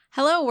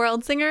Hello,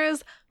 world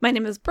singers. My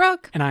name is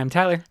Brooke. And I'm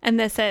Tyler. And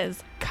this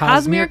is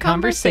Cosmere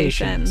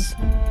Conversations.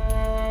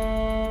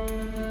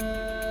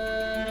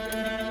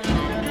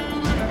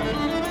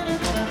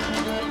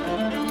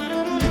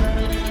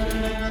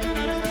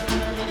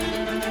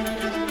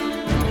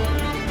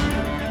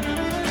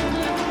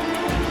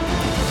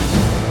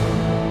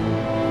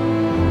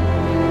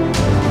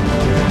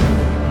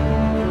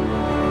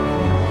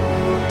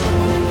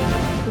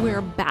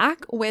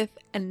 Back with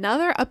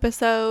another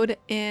episode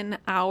in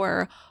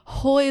our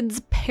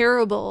Hoid's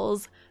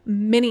Parables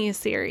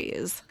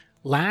mini-series.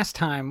 Last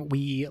time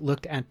we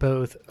looked at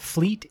both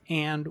Fleet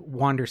and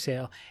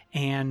Wandersail,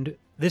 and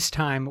this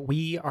time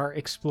we are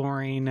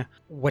exploring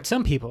what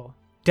some people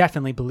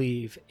definitely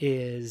believe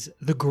is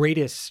the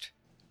greatest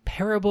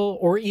parable,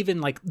 or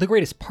even like the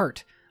greatest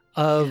part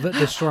of the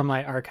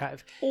Stormlight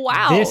Archive.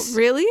 Wow,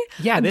 really?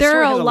 Yeah, this there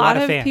story are has a lot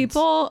of fans.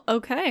 people.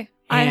 Okay.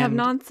 I have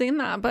not seen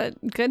that, but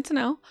good to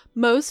know.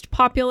 Most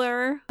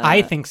popular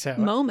I think so.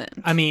 moment.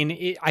 I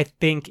mean, I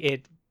think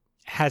it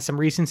has some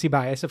recency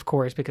bias, of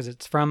course, because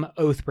it's from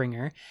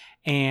Oathbringer.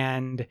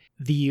 And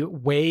the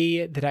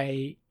way that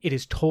it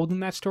is told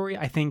in that story,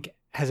 I think,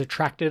 has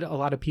attracted a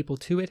lot of people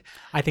to it.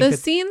 I think the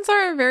scenes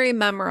are very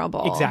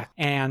memorable.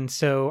 Exactly. And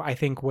so I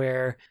think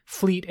where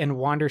Fleet and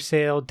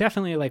Wandersail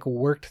definitely like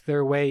worked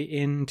their way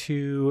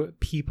into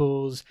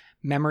people's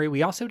memory,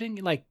 we also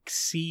didn't like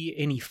see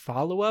any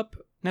follow-up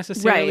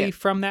necessarily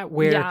from that,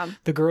 where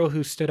the girl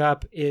who stood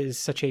up is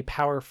such a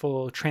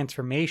powerful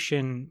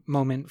transformation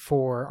moment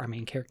for our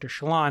main character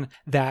Shallan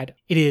that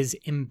it is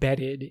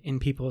embedded in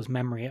people's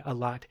memory a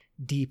lot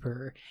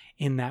deeper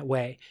in that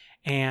way.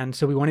 And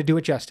so we want to do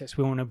it justice.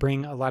 We want to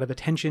bring a lot of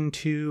attention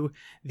to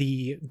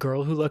the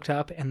girl who looked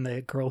up and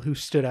the girl who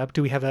stood up.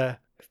 Do we have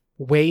a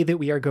way that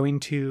we are going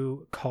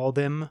to call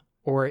them,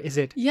 or is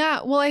it?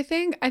 Yeah, well, I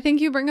think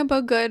you bring up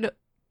a good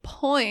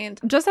point.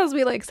 Just as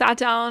we like sat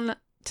down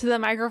to the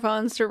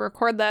microphones to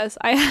record this,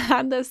 I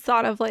had this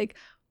thought of like,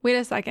 wait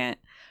a second,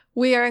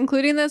 we are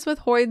including this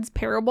with Hoid's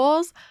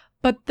Parables,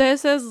 but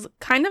this is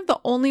kind of the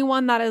only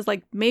one that is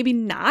like maybe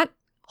not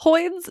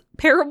Hoid's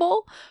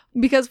parable,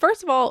 because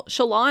first of all,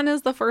 Shallan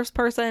is the first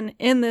person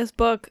in this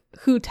book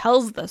who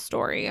tells the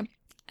story,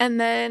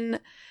 and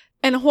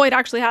Hoid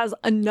actually has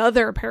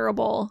another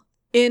parable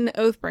in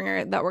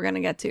Oathbringer that we're going to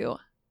get to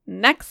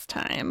next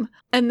time,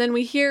 and then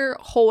we hear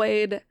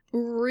Hoid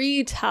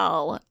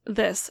retell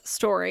this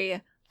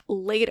story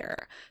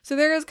later. So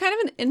there is kind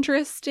of an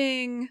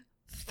interesting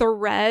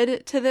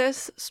thread to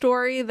this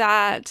story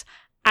that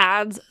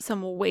adds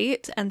some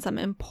weight and some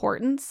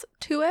importance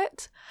to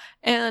it.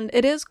 And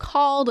it is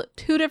called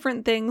two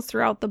different things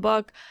throughout the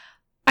book.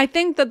 I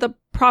think that the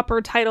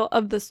proper title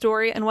of the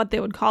story and what they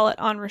would call it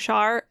on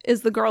Roshar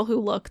is The Girl Who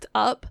Looked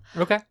Up.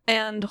 Okay.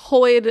 And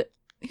Hoid,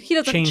 he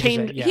doesn't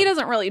He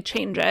doesn't really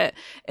change it.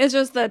 It's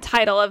just the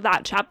title of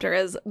that chapter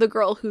is The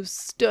Girl Who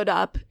Stood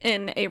Up,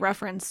 in a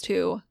reference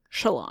to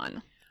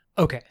Shallan.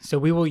 Okay, so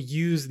we will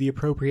use the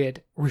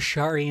appropriate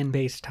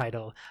Rosharian-based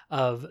title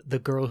of The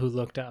Girl Who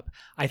Looked Up.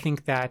 I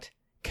think that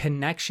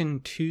connection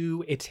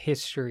to its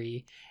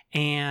history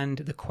and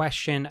the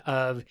question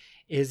of,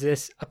 is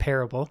this a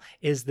parable?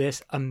 Is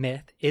this a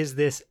myth? Is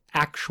this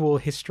actual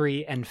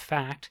history and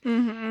fact?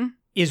 Mm-hmm.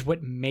 Is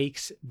what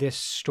makes this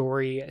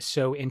story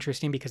so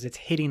interesting, because it's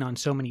hitting on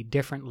so many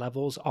different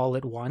levels all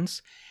at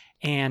once.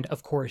 And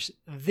of course,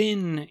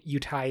 then you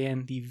tie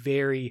in the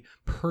very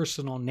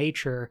personal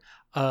nature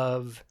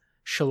of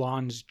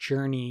Shallan's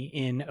journey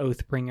in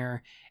Oathbringer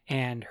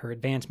and her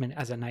advancement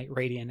as a Knight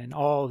Radiant and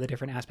all the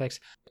different aspects,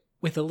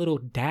 with a little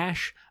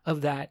dash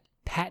of that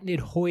patented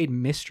Hoid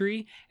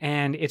mystery,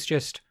 and it's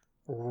just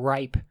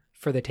ripe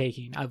for the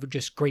taking of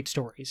just great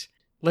stories.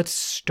 Let's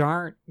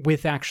start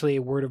with actually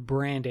a word of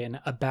Brandon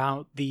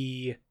about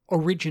the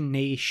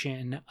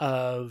origination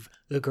of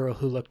The Girl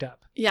Who Looked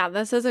Up. Yeah,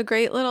 this is a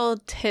great little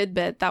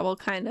tidbit that will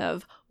kind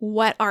of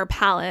whet our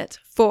palate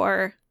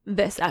for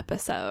this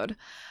episode.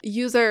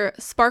 User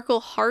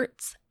Sparkle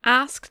Hearts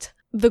asked,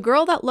 "The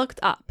Girl That Looked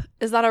Up,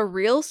 is that a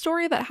real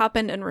story that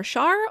happened in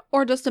Roshar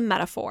or just a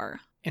metaphor?"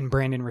 And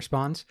Brandon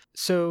responds,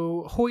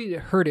 "So Hoid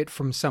heard it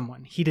from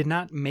someone. He did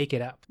not make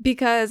it up."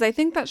 Because I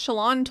think that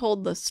Shallan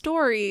told the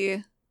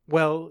story.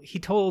 Well, he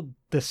told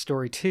the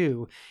story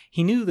too.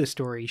 He knew the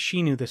story.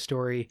 She knew the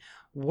story.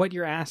 What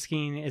you're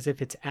asking is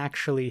if it's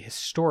actually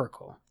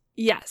historical.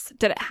 Yes.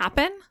 Did it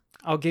happen?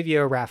 I'll give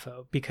you a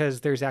raffo,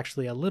 because there's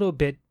actually a little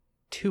bit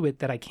to it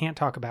that I can't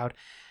talk about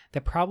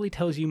that probably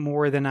tells you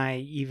more than I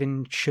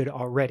even should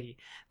already.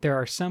 There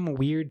are some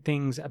weird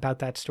things about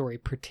that story,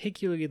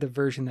 particularly the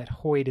version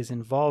that Hoid is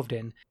involved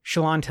in.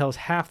 Shallan tells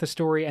half the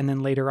story, and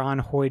then later on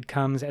Hoid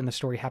comes and the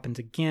story happens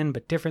again,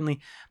 but differently.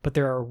 But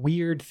there are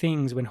weird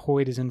things when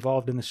Hoid is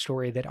involved in the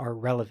story that are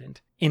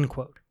relevant. End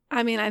quote.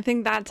 I mean, I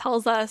think that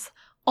tells us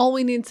all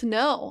we need to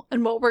know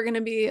and what we're going to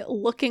be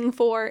looking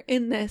for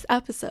in this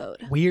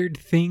episode. Weird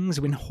things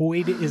when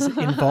Hoid is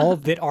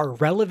involved that are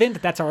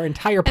relevant. That's our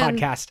entire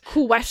podcast.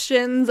 And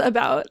questions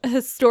about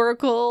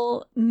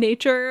historical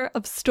nature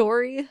of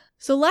story.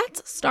 So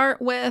let's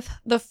start with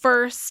the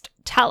first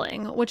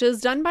telling, which is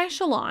done by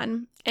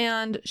Shallan.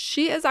 And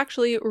she is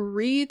actually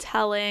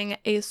retelling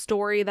a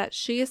story that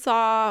she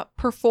saw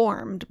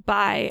performed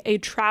by a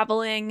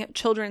traveling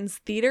children's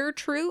theater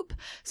troupe.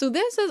 So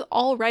this is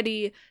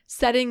already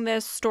setting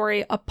this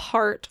story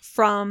apart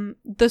from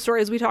the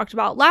stories we talked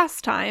about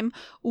last time,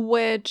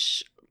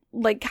 which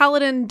like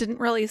Kaladin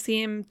didn't really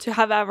seem to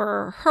have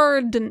ever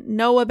heard, didn't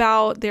know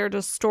about. They're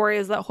just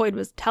stories that Hoid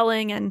was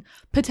telling and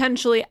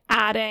potentially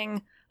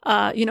adding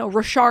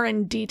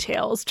Rasharan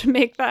details to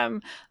make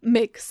them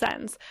make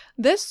sense.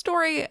 This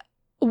story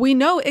we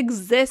know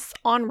exists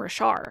on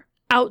Rashar,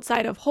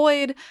 outside of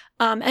Hoid,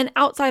 and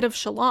outside of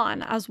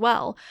Shallan as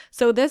well.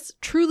 So this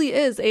truly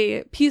is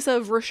a piece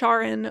of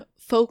Rasharan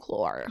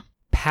folklore.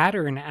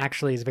 Pattern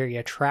actually is very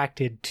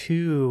attracted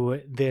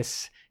to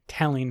this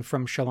telling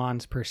from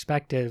Shallan's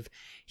perspective.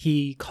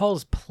 He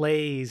calls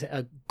plays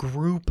a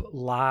group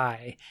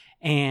lie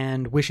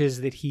and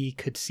wishes that he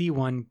could see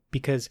one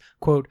because,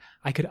 quote,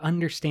 I could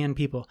understand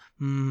people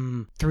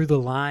through the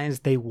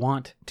lies they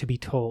want to be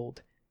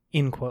told,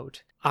 end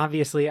quote.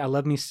 Obviously, I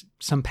love me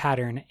some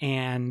Pattern,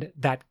 and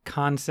that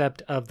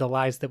concept of the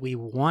lies that we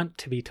want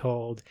to be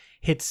told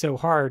hits so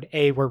hard.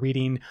 We're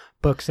reading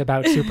books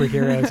about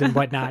superheroes and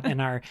whatnot,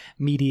 and our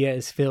media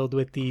is filled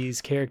with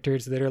these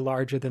characters that are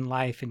larger than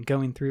life and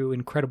going through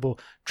incredible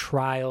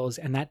trials,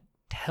 and that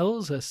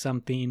tells us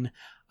something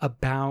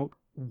about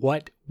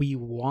what we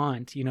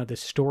want. The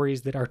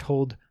stories that are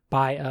told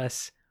by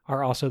us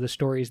are also the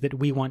stories that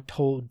we want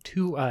told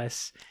to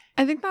us.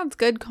 I think that's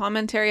good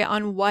commentary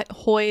on what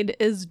Hoid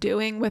is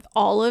doing with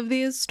all of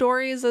these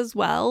stories as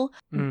well.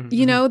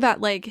 Mm-hmm. That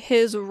like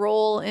his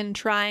role in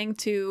trying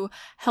to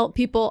help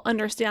people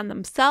understand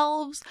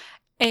themselves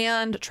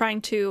and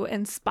trying to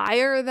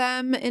inspire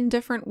them in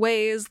different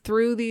ways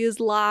through these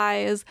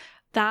lies.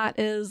 That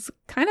is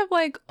kind of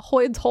like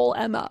Hoid's whole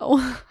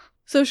MO.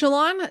 So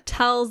Shallan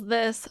tells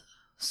this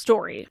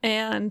story,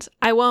 and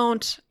I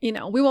won't,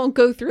 we won't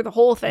go through the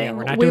whole thing. Yeah,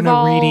 we're not doing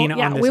a reading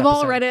on this we've episode.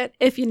 All read it.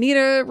 If you need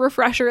a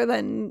refresher,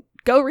 then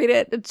go read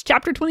it. It's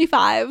chapter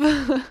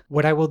 25.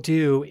 What I will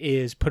do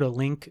is put a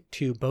link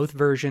to both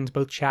versions,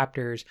 both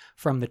chapters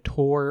from the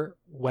Tor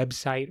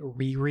website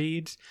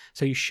rereads.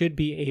 So you should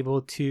be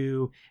able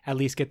to at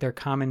least get their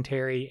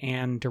commentary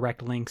and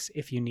direct links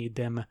if you need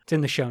them. It's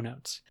in the show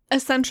notes.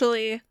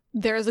 Essentially,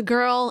 there's a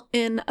girl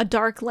in a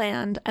dark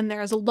land and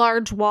there's a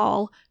large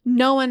wall.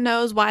 No one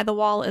knows why the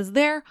wall is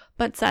there,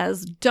 but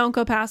says, don't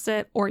go past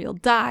it or you'll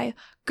die.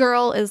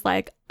 Girl is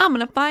like, I'm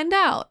going to find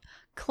out.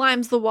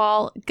 Climbs the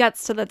wall,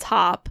 gets to the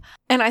top.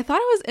 And I thought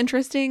it was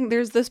interesting.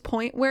 There's this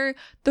point where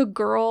the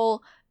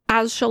girl,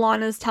 as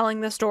Shallan is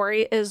telling the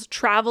story, is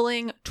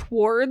traveling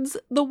towards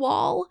the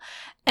wall.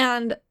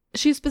 And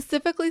she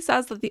specifically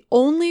says that the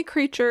only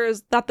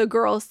creatures that the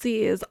girl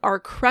sees are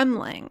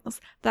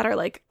Kremlings that are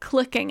like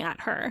clicking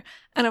at her.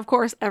 And of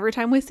course, every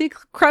time we see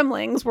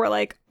Kremlings, we're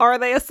like, are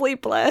they a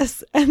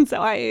sleepless? And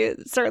so I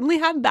certainly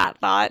had that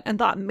thought and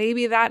thought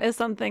maybe that is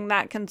something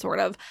that can sort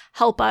of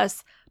help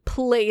us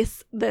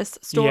place this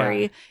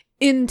story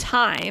in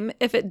time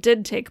if it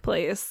did take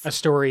place. A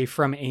story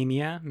from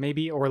Aimia,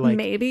 maybe,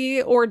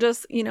 or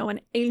just,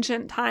 an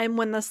ancient time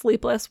when the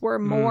sleepless were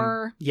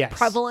more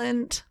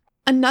prevalent.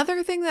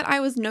 Another thing that I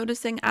was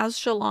noticing as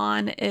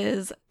Shallan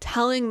is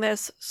telling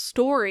this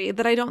story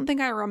that I don't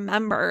think I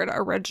remembered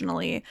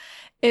originally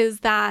is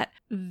that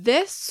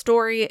this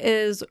story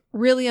is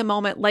really a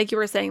moment, like you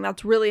were saying,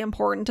 that's really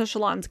important to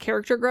Shallan's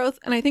character growth.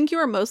 And I think you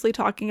were mostly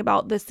talking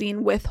about the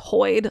scene with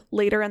Hoid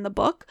later in the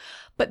book.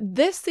 But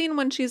this scene,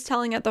 when she's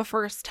telling it the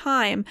first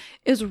time,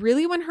 is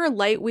really when her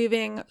light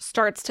weaving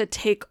starts to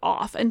take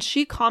off. And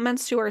she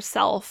comments to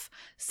herself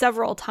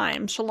several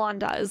times, Shallan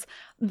does,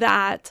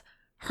 that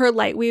her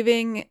light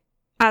weaving,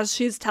 as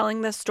she's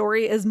telling this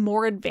story, is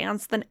more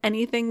advanced than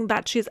anything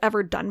that she's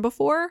ever done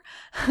before.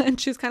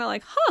 And she's kind of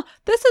like,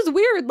 this is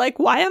weird. Like,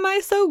 why am I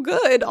so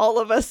good all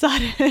of a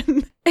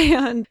sudden?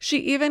 And she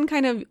even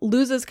kind of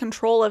loses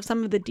control of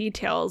some of the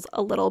details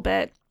a little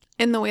bit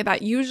in the way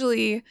that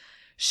usually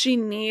she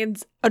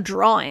needs a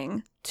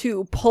drawing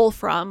to pull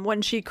from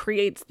when she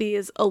creates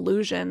these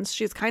illusions.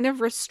 She's kind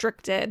of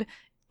restricted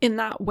in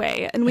that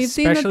way. And we've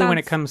seen that especially when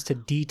it comes to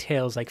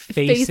details like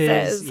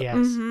faces. Yes.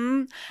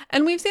 Mm-hmm.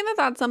 And we've seen that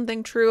that's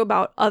something true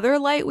about other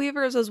light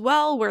weavers as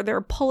well, where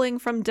they're pulling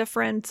from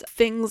different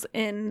things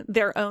in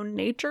their own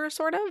nature,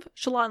 sort of.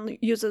 Shallan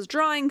uses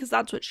drawing because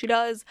that's what she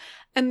does.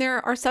 And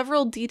there are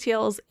several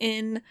details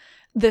in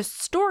this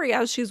story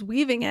as she's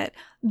weaving it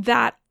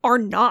that are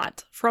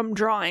not from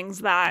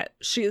drawings that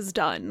she's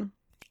done.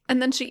 And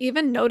then she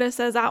even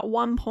notices at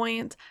one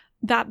point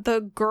that the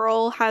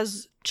girl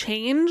has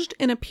changed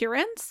in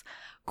appearance.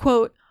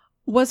 Quote,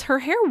 was her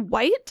hair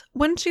white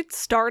when she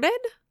started?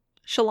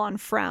 Shallan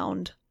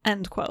frowned,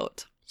 end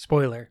quote.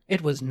 Spoiler,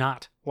 it was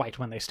not white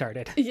when they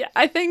started. Yeah,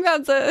 I think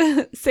that's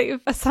a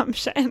safe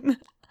assumption.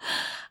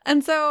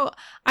 And so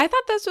I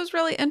thought this was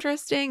really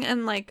interesting,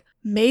 and like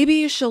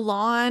maybe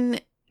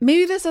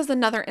this is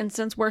another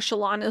instance where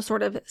Shallan is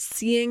sort of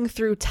seeing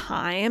through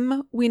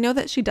time. We know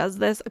that she does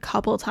this a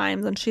couple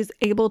times and she's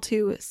able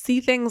to see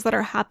things that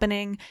are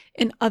happening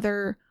in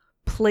other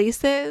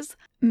places.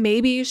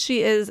 maybe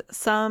she is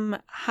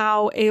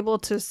somehow able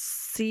to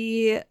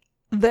see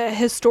the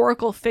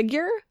historical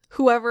figure,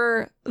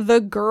 whoever the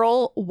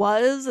girl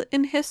was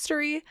in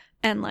history,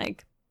 and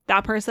like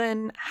that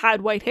person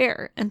had white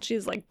hair, and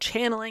she's like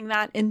channeling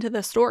that into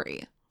the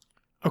story.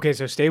 Okay,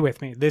 so stay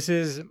with me. This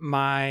is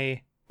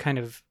my kind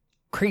of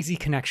crazy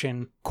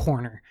connection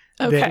corner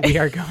that we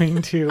are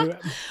going to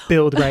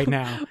build right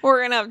now. We're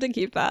going to have to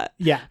keep that.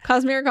 Yeah.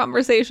 Cosmere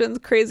Conversations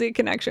Crazy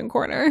Connection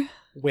Corner.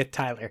 With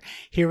Tyler.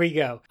 Here we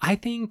go. I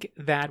think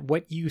that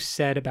what you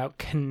said about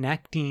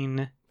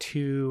connecting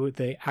to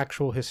the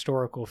actual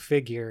historical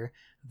figure,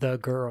 the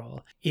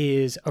girl,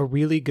 is a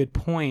really good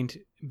point,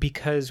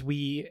 because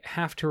we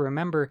have to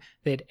remember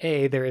that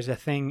there is a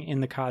thing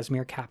in the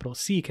Cosmere capital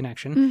C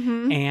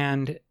connection,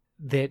 and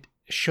that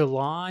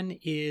Shallan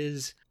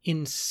is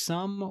in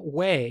some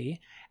way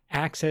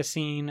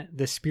accessing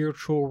the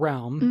spiritual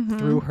realm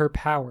through her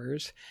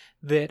powers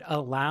that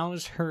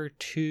allows her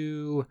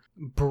to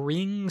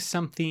bring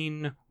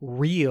something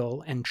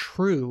real and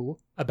true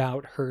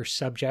about her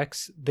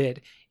subjects that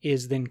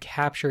is then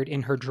captured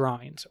in her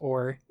drawings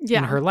or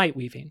in her light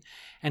weaving.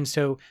 And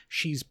so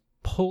she's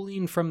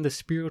pulling from the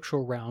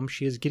spiritual realm.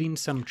 She is getting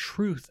some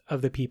truth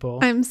of the people.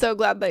 I'm so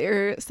glad that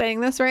you're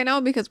saying this right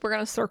now, because we're going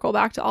to circle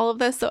back to all of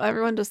this. So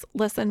everyone just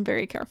listen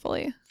very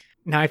carefully.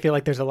 Now I feel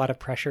like there's a lot of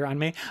pressure on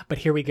me, but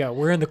here we go.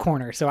 We're in the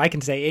corner, so I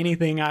can say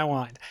anything I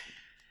want.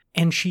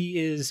 And she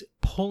is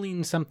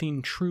pulling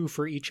something true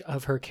for each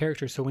of her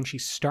characters. So when she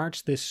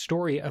starts this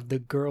story of the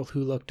girl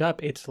who looked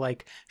up, it's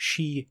like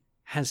she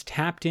has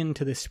tapped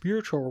into the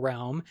spiritual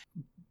realm.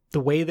 The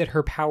way that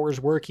her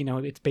powers work,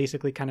 it's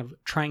basically kind of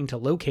trying to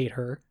locate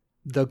her,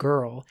 the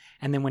girl.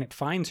 And then when it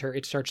finds her,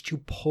 it starts to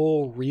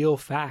pull real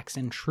facts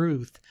and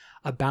truth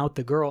about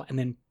the girl, and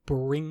then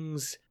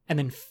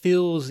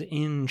fills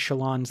in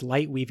Shallan's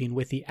light weaving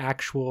with the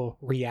actual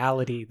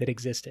reality that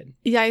existed.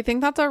 Yeah, I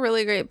think that's a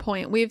really great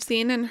point. We've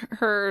seen in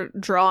her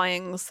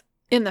drawings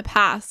in the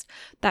past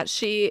that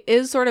she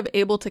is sort of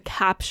able to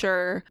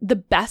capture the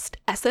best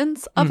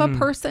essence of a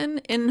person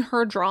in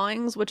her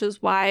drawings, which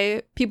is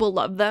why people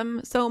love them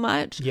so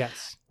much.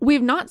 Yes.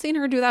 We've not seen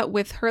her do that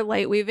with her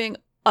light weaving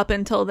up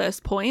until this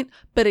point.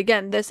 But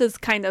again, this is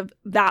kind of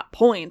that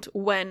point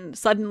when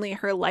suddenly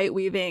her light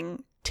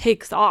weaving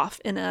takes off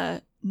in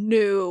a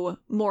new,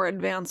 more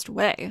advanced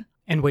way.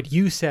 And what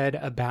you said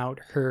about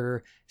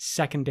her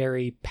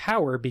secondary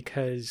power,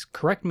 because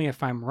correct me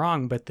if I'm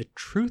wrong, but the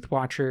Truth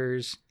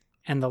Watchers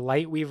and the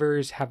Light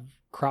Weavers have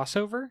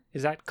crossover.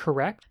 Is that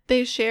correct?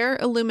 They share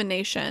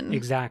illumination.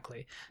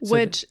 Exactly.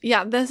 Which,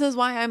 this is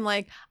why I'm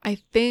like, I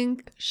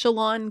think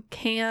Shallan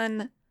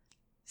can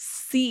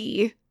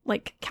see,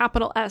 like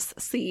capital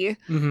S-C,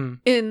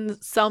 in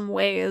some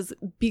ways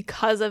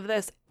because of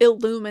this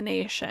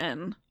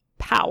illumination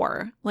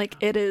power. Like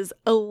it is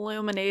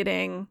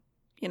illuminating,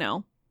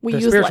 we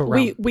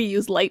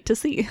use light to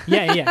see.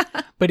 Yeah.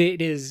 But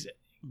it is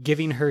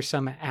giving her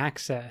some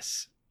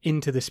access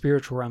into the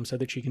spiritual realm so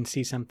that she can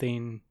see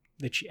something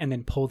and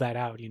then pull that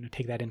out,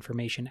 take that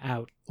information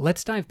out.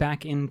 Let's dive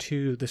back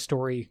into the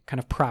story kind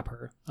of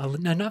proper.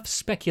 Enough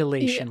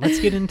speculation. Yeah. Let's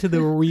get into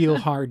the real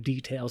hard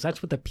details.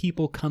 That's what the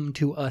people come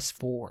to us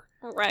for.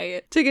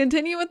 Right. To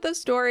continue with the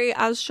story,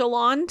 as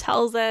Shallan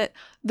tells it,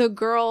 the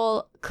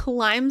girl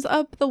climbs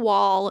up the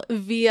wall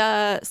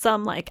via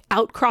some like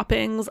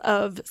outcroppings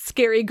of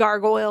scary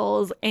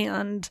gargoyles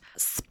and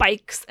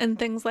spikes and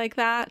things like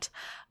that.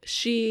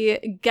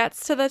 She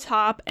gets to the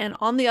top, and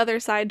on the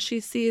other side, she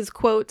sees,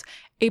 quote,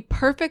 a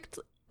perfect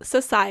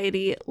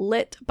society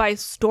lit by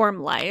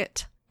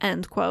stormlight,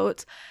 end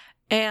quote.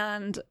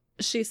 And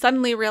she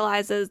suddenly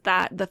realizes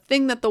that the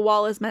thing that the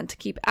wall is meant to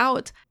keep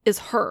out is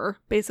her.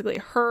 Basically,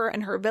 her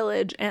and her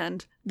village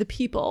and the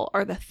people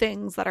are the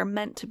things that are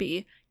meant to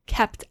be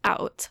kept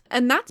out.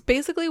 And that's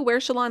basically where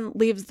Shallan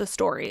leaves the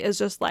story, is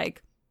just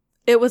like,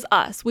 it was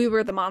us. We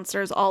were the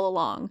monsters all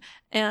along.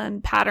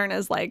 And Pattern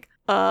is like,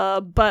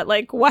 but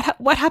like,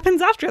 what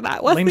happens after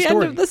that? What's the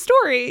end of the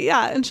story?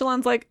 Yeah. And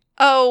Shallan's like,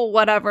 oh,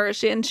 whatever.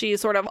 She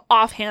sort of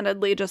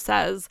offhandedly just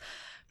says,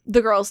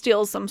 the girl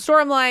steals some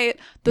stormlight,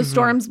 the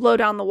storms blow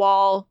down the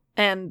wall,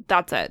 and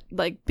that's it.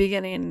 Like,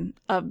 beginning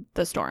of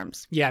the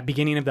storms. Yeah,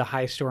 beginning of the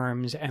high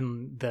storms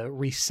and the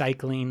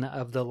recycling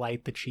of the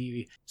light that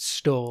she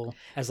stole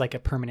as like a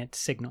permanent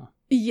signal.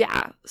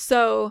 Yeah.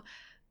 So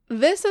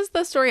this is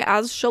the story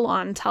as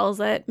Shallan tells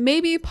it.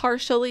 Maybe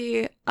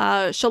partially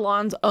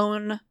Shallan's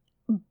own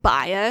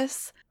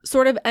bias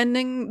sort of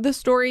ending the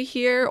story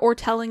here or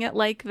telling it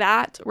like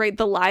that, right?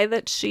 The lie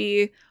that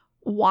she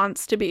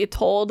wants to be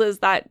told is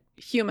that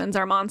humans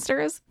are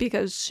monsters,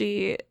 because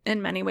she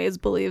in many ways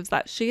believes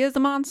that she is a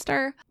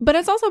monster. But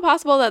it's also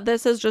possible that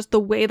this is just the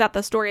way that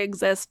the story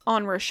exists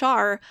on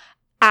Roshar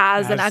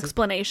as an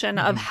explanation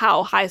of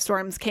how high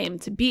storms came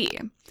to be.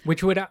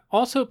 Which would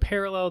also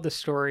parallel the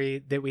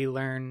story that we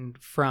learned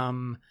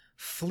from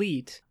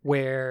Fleet,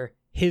 where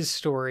his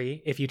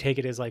story, if you take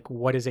it as like,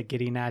 what is it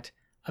getting at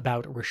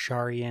about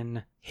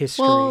Rosharian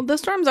history. Well, the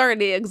storms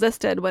already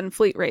existed when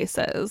fleet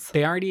races.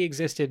 They already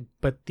existed,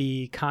 but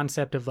the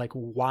concept of like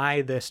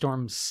why the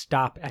storms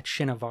stop at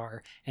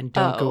Shinovar and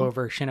don't go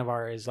over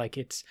Shinovar is like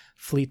it's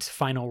fleet's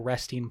final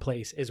resting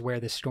place is where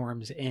the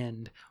storms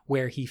end,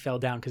 where he fell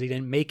down because he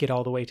didn't make it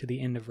all the way to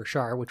the end of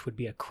Roshar, which would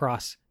be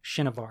across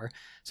Shinovar.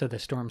 So the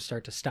storms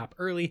start to stop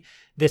early.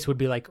 This would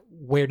be like,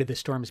 where did the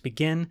storms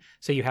begin?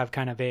 So you have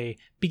kind of a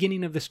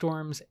beginning of the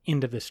storms,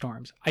 end of the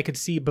storms. I could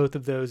see both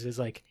of those as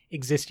like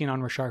existing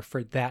on Roshar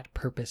for that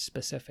purpose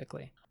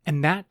specifically.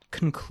 And that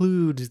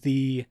concludes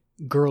the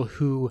girl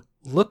who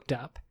looked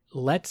up.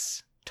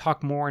 Let's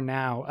talk more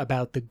now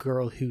about the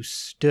girl who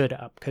stood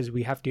up, because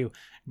we have to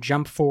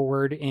jump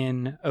forward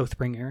in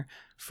Oathbringer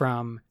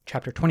from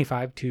chapter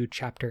 25 to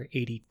chapter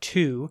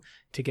 82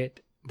 to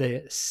get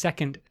the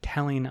second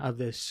telling of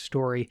this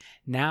story,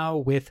 now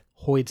with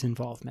Hoid's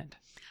involvement.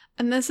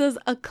 And this is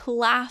a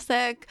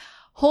classic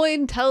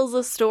Hoid tells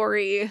a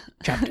story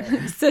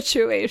chapter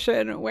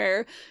situation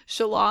where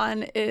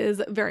Shallan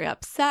is very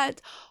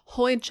upset.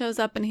 Hoid shows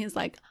up and he's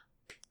like,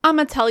 I'm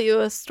going to tell you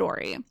a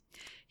story.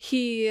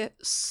 He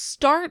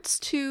starts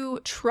to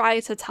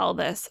try to tell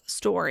this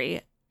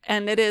story,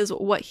 and it is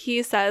what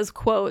he says,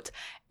 quote,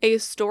 a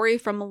story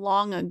from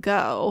long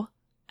ago,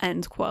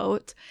 end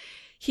quote.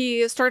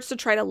 He starts to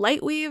try to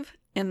light weave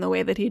in the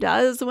way that he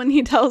does when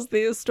he tells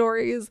these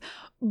stories,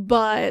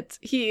 but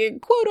he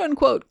quote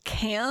unquote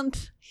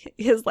can't.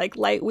 His like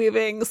light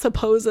weaving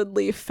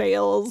supposedly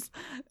fails.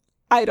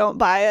 I don't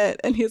buy it.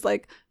 And he's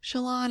like,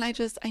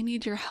 Shallan, I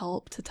need your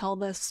help to tell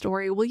this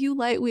story. Will you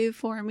light weave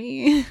for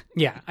me?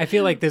 Yeah, I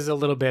feel like there's a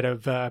little bit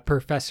of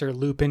Professor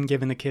Lupin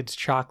giving the kids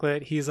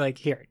chocolate. He's like,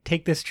 here,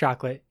 take this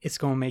chocolate. It's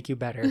going to make you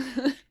better.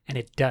 And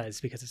it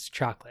does, because it's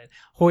chocolate.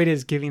 Hoid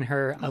is giving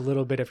her a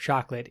little bit of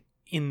chocolate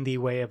in the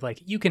way of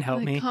like, you can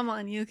help me. Come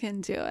on, you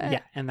can do it.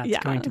 Yeah, and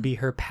that's going to be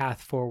her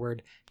path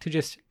forward to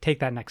just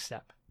take that next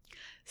step.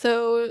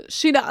 So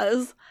she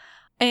does.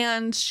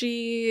 And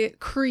she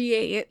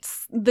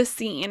creates the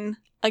scene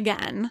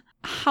again.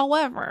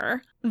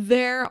 However,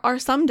 there are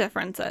some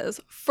differences.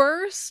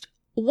 First,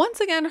 once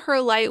again, her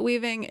light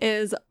weaving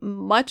is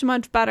much,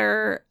 much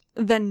better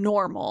than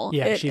normal.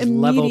 Yeah, she's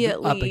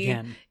leveled up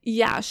again.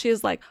 Yeah,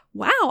 she's like,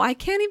 wow, I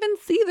can't even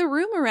see the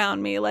room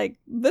around me. Like,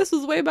 this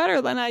is way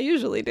better than I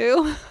usually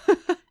do.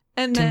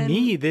 And to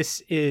me,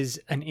 this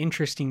is an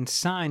interesting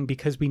sign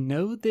because we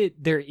know that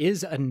there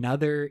is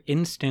another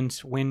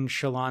instance when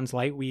Shallan's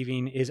light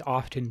weaving is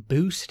often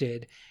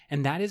boosted,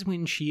 and that is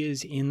when she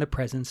is in the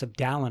presence of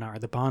Dalinar,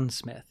 the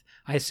bondsmith.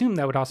 I assume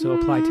that would also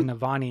apply to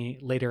Navani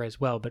later as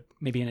well, but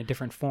maybe in a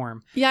different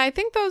form. Yeah, I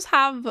think those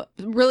have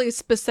really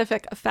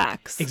specific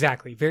effects.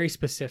 Exactly, very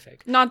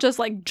specific. Not just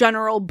like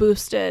general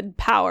boosted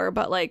power,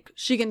 but like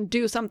she can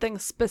do something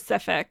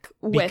specific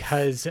with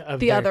because of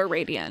the other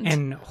Radiant.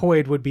 And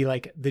Hoid would be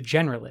like the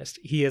generalist.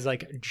 He is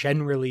like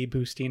generally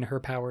boosting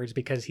her powers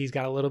because he's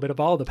got a little bit of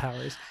all the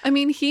powers. I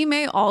mean, he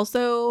may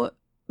also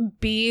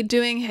be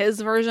doing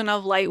his version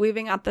of light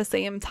weaving at the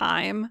same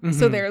time. Mm-hmm.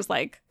 So there's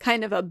like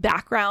kind of a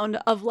background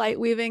of light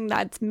weaving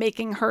that's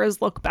making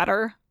hers look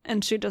better,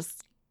 and she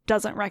just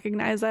doesn't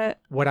recognize it.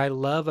 What I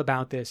love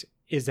about this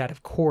is that,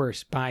 of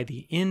course, by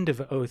the end of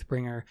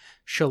Oathbringer,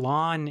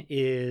 Shallan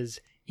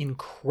is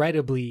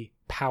incredibly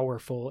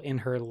powerful in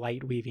her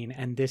light weaving,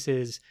 and this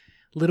is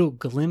little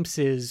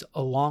glimpses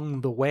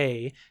along the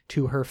way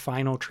to her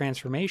final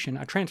transformation,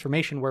 a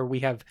transformation where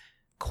we have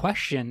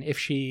question if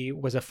she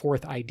was a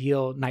fourth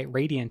ideal Night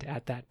Radiant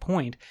at that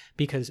point,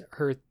 because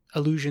her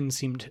illusions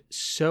seemed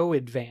so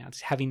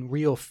advanced, having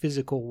real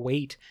physical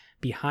weight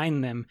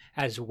behind them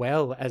as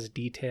well as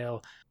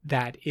detail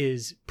that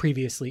is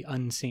previously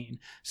unseen.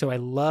 So I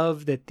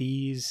love that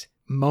these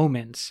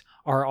moments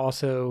are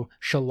also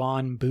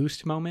Shallan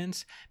boost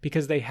moments,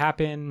 because they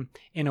happen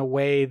in a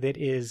way that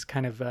is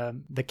kind of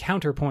the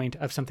counterpoint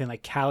of something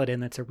like Kaladin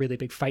that's a really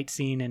big fight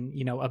scene and,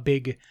 you know, a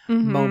big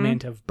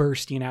moment of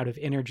bursting out of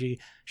energy.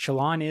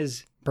 Shallan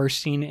is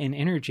bursting in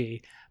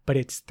energy, but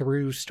it's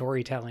through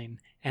storytelling,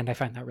 and I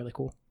find that really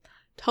cool.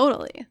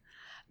 Totally.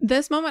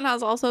 This moment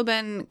has also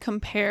been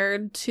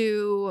compared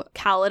to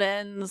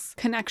Kaladin's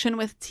connection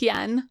with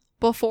Tien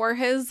before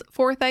his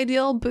fourth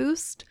ideal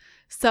boost.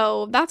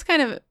 So that's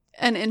kind of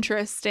an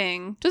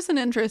interesting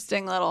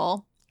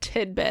little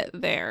tidbit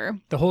there.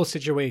 The whole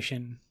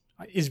situation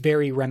is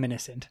very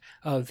reminiscent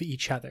of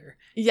each other.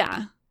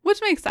 Yeah,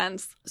 which makes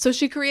sense. So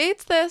she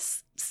creates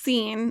this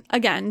scene,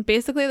 again,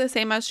 basically the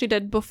same as she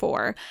did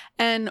before,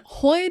 and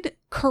Hoid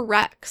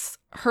corrects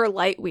her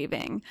light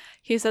weaving.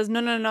 He says,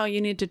 no,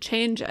 you need to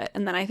change it.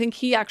 And then I think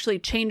he actually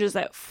changes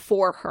it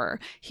for her.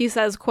 He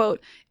says,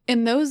 quote,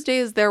 in those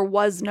days there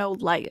was no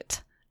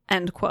light,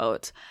 end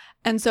quote.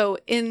 And so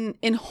in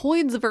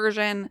Hoid's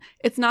version,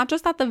 it's not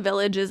just that the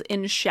village is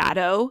in the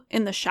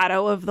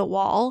shadow of the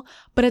wall,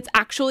 but it's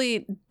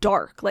actually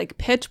dark, like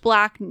pitch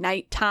black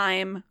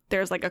nighttime.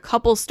 There's like a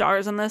couple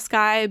stars in the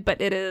sky, but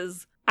it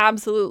is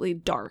absolutely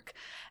dark.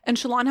 And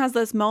Shallan has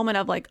this moment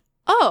of like,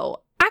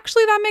 oh,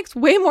 actually, that makes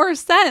way more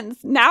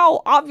sense.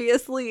 Now,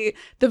 obviously,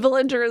 the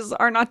villagers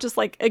are not just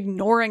like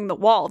ignoring the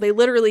wall. They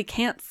literally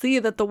can't see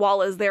that the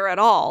wall is there at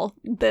all.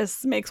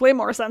 This makes way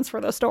more sense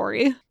for the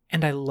story.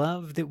 And I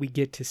love that we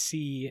get to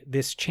see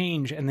this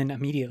change and then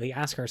immediately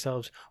ask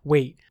ourselves,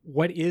 wait,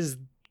 what is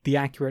the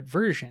accurate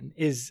version?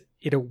 Is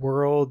it a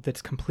world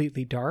that's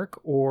completely dark,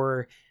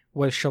 or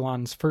was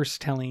Shallan's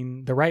first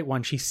telling the right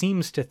one? She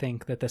seems to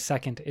think that the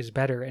second is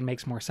better and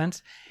makes more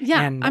sense.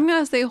 Yeah, and I'm going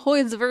to say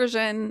Hoid's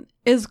version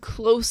is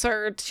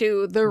closer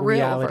to the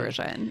reality. real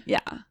version. Yeah.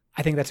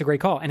 I think that's a great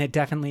call. And it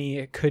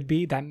definitely could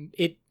be that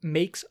it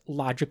makes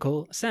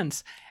logical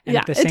sense. And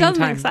Yeah, at the it same does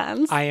time, make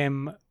sense. I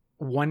am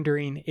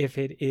wondering if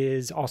it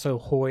is also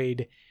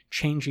Hoid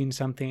changing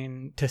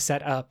something to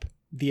set up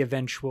the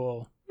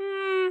eventual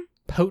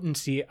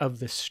potency of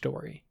the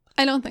story.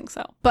 I don't think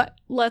so, but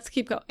let's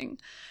keep going.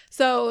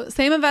 So,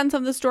 same events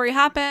of the story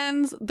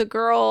happens. The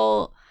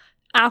girl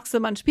asks a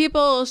bunch of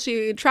people.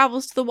 She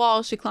travels to the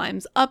wall. She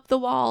climbs up the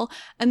wall.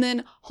 And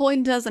then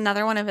Hoid does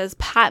another one of his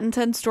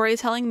patented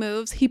storytelling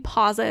moves. He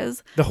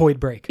pauses. The Hoid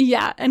break.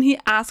 Yeah, and he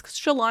asks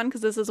Shallan,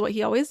 because this is what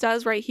he always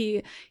does, right?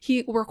 He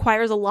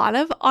requires a lot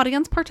of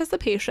audience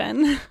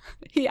participation.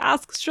 He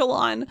asks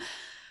Shallan,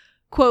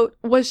 quote,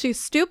 "Was she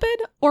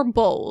stupid or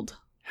bold?"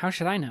 How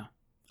should I know?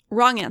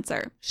 Wrong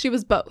answer. She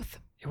was both.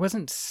 It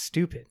wasn't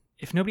stupid.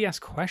 If nobody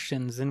asked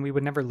questions, then we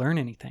would never learn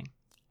anything.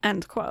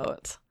 End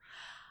quote.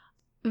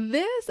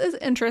 This is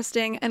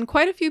interesting, and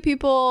quite a few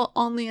people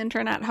on the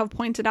internet have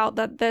pointed out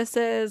that this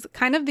is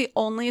kind of the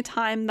only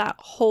time that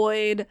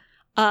Hoid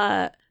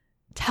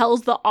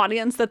tells the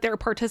audience that their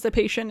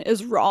participation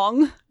is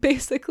wrong,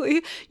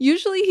 basically.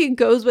 Usually he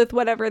goes with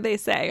whatever they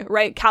say,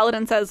 right?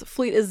 Kaladin says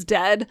Fleet is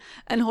dead,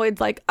 and Hoid's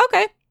like,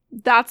 okay,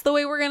 that's the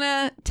way we're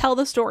gonna tell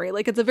the story.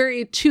 Like, it's a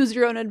very choose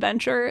your own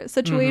adventure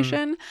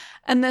situation.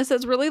 And this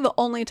is really the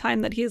only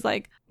time that he's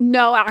like,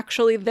 no,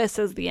 actually, this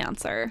is the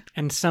answer.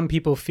 And some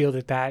people feel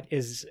that that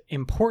is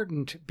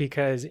important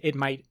because it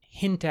might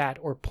hint at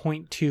or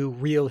point to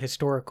real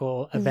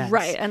historical events.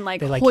 Right. And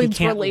like, like Hoid's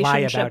he can't lie about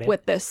relationship it.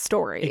 with this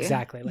story.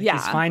 Exactly. Like, yeah.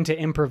 it's fine to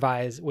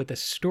improvise with a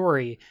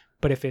story,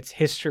 but if it's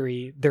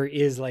history, there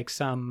is like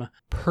some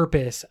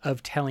purpose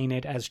of telling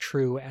it as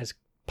true as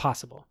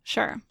possible.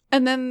 Sure.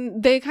 And then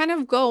they kind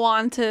of go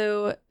on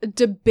to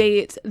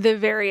debate the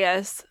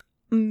various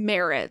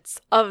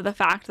merits of the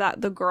fact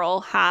that the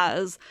girl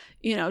has,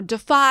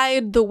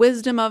 defied the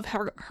wisdom of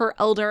her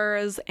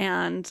elders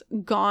and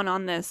gone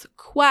on this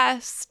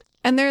quest.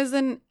 And there's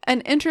an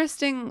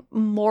interesting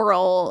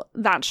moral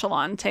that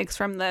Shallan takes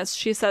from this.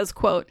 She says,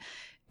 quote,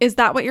 "Is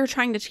that what you're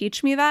trying to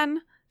teach me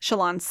then?"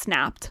 Shallan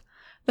snapped.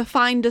 "The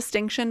fine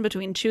distinction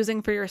between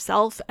choosing for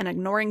yourself and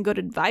ignoring good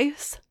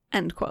advice?"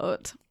 End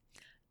quote.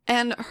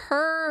 And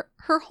her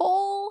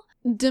whole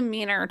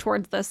demeanor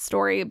towards this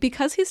story,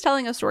 because he's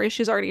telling a story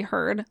she's already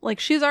heard, like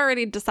she's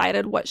already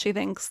decided what she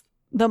thinks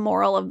the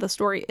moral of the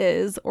story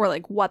is, or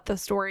like what the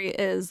story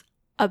is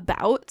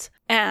about.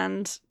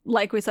 And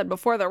like we said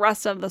before, the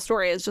rest of the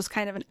story is just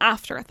kind of an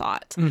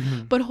afterthought.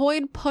 Mm-hmm. But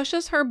Hoid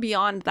pushes her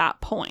beyond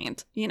that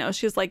point.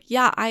 She's like,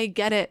 yeah, I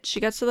get it. She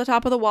gets to the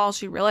top of the wall.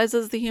 She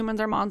realizes the humans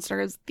are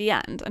monsters. The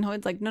end. And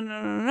Hoid's like,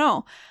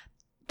 no.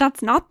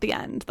 That's not the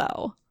end,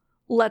 though.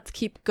 Let's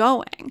keep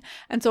going.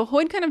 And so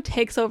Hoid kind of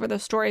takes over the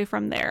story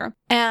from there.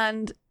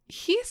 And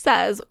he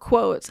says,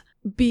 quote,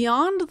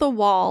 "Beyond the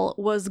wall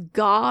was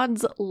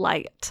God's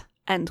light,"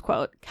 end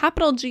quote.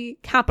 Capital G,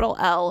 capital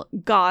L,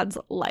 God's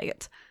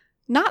light.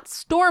 Not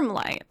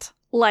stormlight,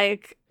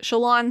 like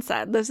Shallan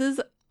said. This is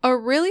a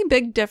really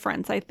big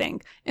difference, I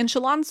think. In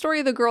Shallan's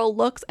story, the girl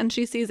looks and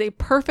she sees a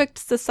perfect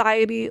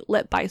society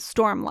lit by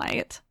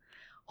stormlight.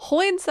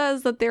 Hoid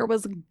says that there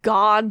was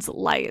God's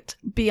light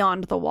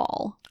beyond the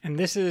wall. And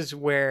this is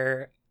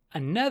where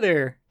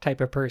another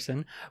type of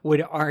person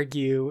would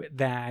argue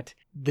that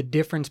the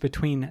difference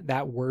between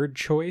that word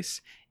choice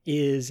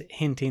is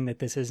hinting that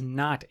this is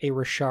not a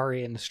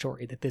Rasharian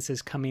story, that this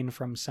is coming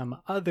from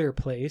some other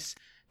place,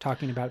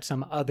 talking about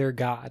some other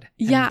god.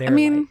 Yeah, I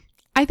mean, light.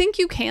 I think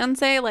you can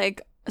say,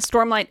 like,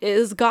 Stormlight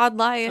is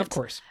godlight. Of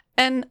course.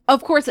 And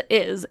of course it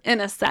is, in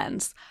a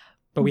sense.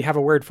 But we have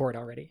a word for it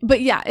already.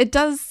 But yeah, it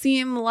does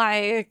seem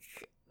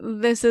like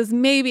this is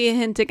maybe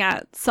hinting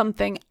at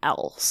something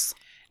else.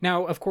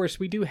 Now, of course,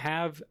 we do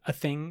have a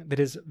thing that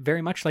is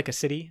very much like a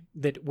city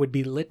that would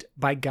be lit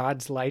by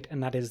God's light,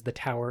 and that is the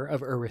Tower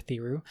of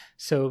Urithiru.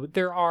 So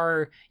there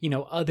are,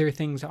 other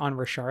things on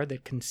Rashar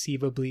that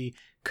conceivably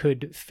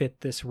could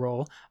fit this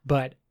role,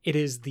 but it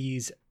is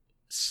these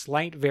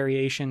slight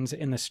variations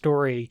in the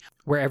story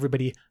where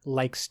everybody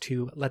likes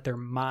to let their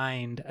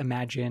mind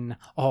imagine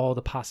all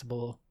the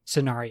possible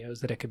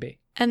scenarios that it could be.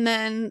 And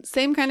then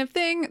same kind of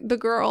thing, the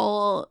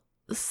girl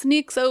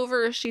sneaks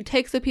over, she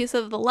takes a piece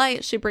of the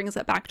light, she brings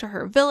it back to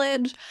her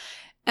village.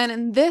 And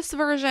in this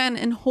version,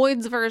 in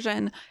Hoid's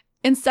version,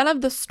 instead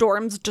of the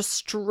storms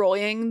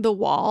destroying the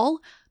wall,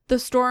 the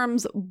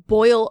storms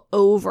boil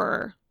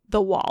over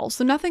the wall.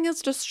 So nothing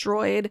is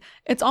destroyed.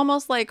 It's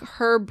almost like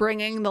her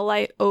bringing the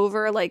light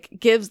over, like,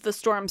 gives the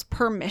storms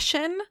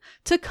permission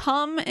to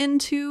come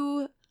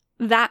into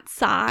that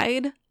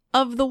side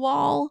of the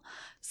wall.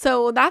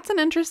 So that's an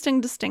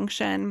interesting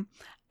distinction.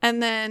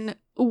 And then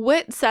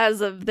Witt says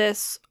of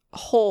this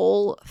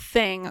whole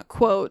thing,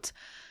 quote,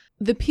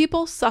 "The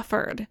people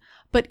suffered,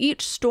 but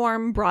each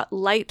storm brought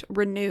light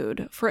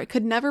renewed, for it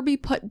could never be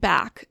put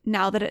back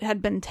now that it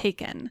had been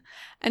taken.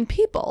 And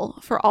people,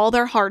 for all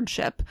their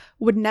hardship,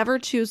 would never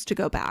choose to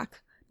go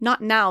back,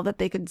 not now that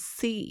they could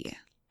see,"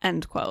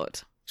 end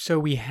quote. So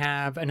we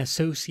have an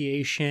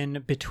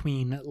association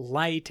between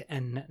light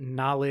and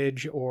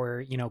knowledge,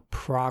 or,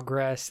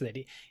 progress, that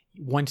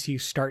once you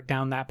start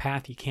down that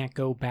path, you can't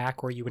go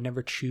back, or you would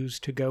never choose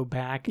to go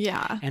back.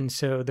 Yeah. And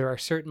so there are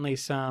certainly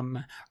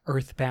some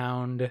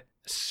earthbound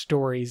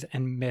stories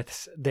and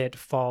myths that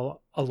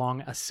fall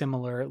along a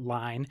similar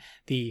line.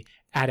 The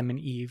Adam and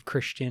Eve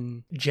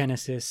Christian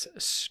Genesis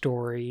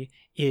story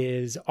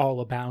is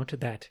all about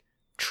that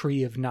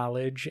tree of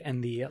knowledge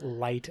and the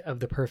light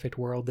of the perfect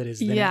world that is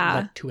then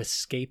let to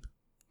escape.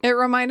 It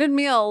reminded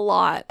me a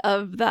lot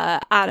of the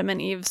Adam and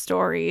Eve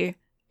story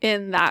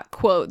in that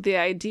quote, the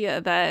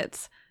idea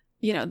that,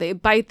 they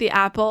bite the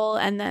apple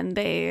and then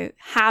they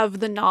have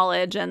the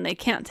knowledge and they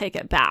can't take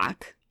it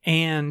back.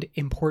 And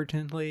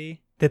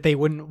importantly, that they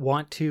wouldn't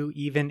want to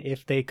even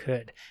if they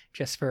could,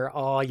 just for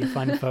all you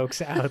fun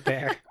folks out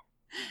there.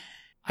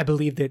 I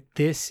believe that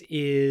this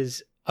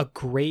is a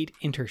great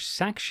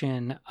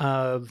intersection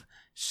of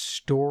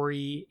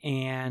story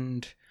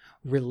and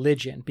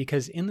religion,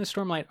 because in the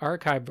Stormlight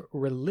Archive,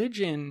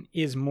 religion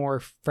is more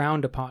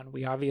frowned upon.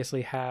 We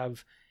obviously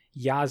have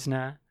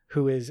Jasnah,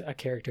 who is a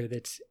character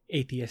that's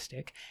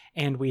atheistic,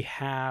 and we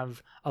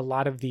have a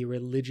lot of the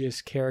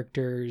religious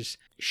characters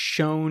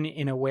shown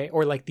in a way,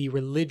 or like the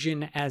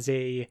religion as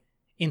a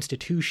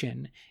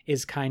institution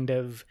is kind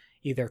of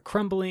either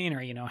crumbling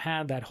or,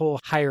 had that whole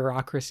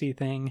hierarchy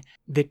thing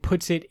that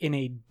puts it in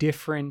a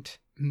different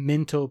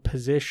mental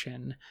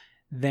position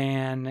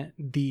than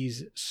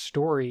these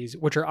stories,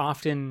 which are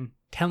often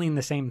telling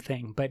the same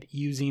thing, but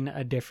using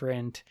a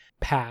different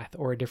path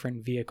or a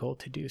different vehicle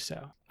to do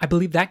so. I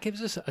believe that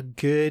gives us a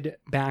good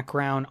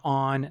background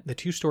on the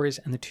two stories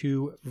and the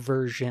two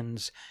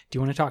versions. Do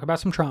you want to talk about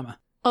some trauma?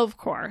 Of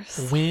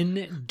course.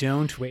 When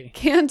don't we?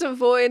 Can't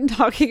avoid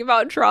talking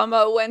about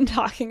trauma when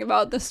talking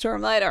about the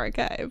Stormlight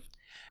Archive.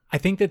 I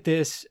think that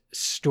this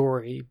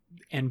story,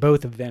 and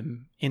both of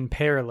them in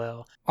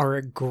parallel, are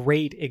a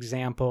great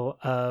example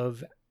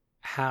of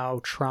how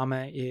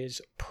trauma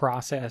is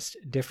processed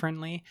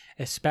differently,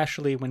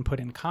 especially when put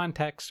in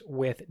context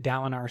with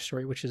Dalinar's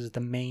story, which is the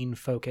main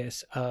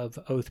focus of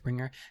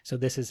Oathbringer. So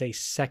this is a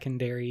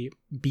secondary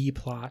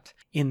B-plot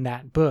in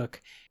that book.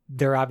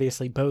 They're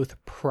obviously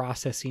both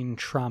processing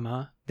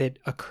trauma that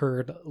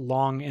occurred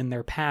long in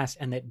their past,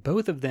 and that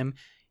both of them,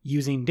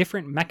 using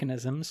different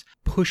mechanisms,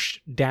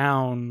 pushed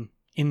down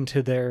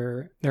into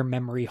their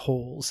memory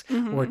holes,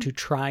 or to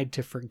try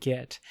to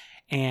forget,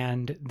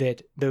 and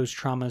that those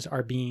traumas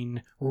are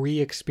being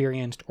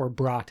re-experienced or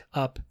brought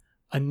up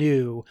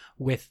anew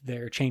with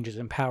their changes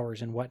in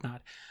powers and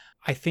whatnot.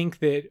 I think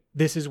that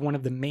this is one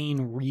of the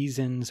main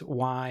reasons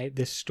why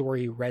this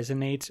story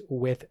resonates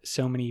with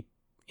so many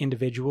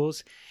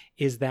individuals,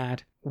 is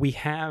that we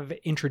have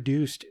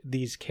introduced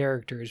these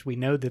characters. We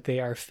know that they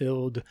are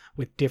filled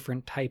with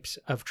different types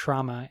of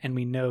trauma, and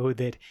we know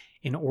that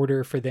in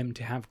order for them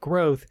to have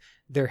growth,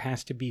 there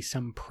has to be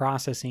some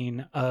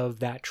processing of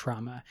that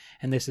trauma.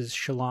 And this is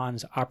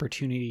Shallan's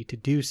opportunity to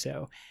do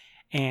so.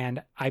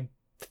 And I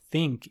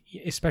think,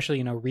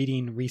 especially,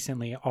 reading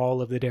recently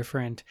all of the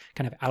different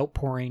kind of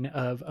outpouring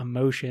of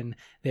emotion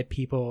that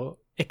people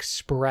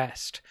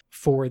expressed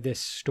for this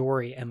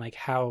story, and like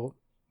how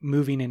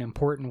moving and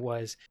important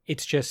was,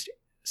 it's just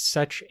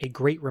such a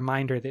great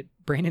reminder that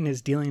Brandon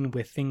is dealing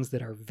with things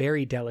that are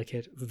very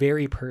delicate,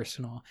 very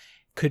personal,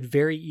 could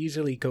very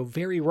easily go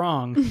very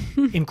wrong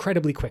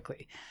incredibly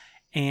quickly.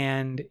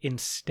 And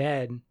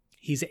instead,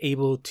 he's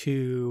able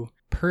to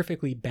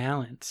perfectly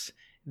balance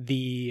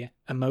the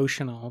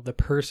emotional, the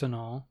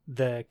personal,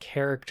 the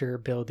character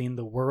building,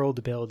 the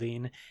world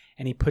building,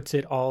 and he puts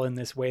it all in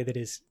this way that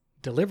is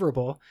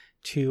deliverable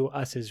to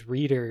us as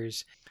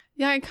readers.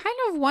 Yeah, I kind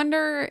of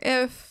wonder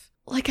if,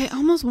 I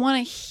almost want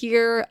to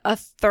hear a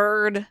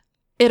third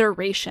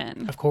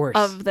iteration of course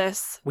of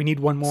this. We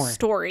need one more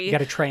story. You got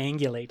to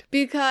triangulate,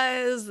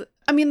 because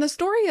the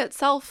story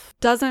itself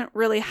doesn't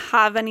really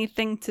have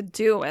anything to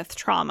do with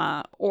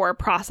trauma or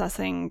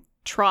processing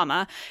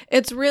trauma.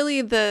 It's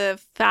really the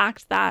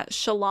fact that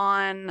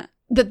Shallan,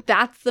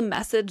 that's the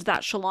message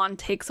that Shallan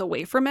takes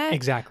away from it.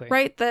 Exactly.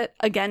 Right? That,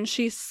 again,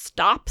 she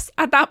stops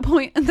at that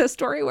point in the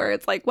story where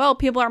it's like, well,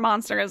 people are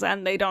monsters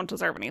and they don't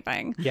deserve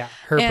anything. Yeah,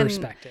 her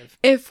perspective.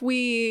 If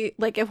we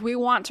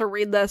want to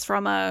read this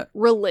from a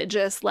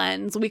religious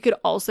lens, we could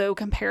also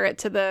compare it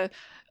to the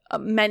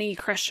many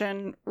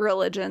Christian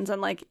religions.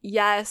 And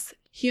yes,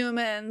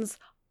 humans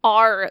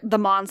are the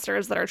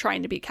monsters that are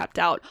trying to be kept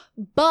out.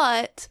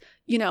 But,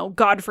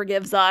 God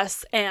forgives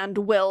us and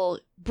will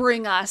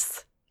bring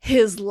us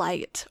his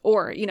light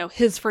or,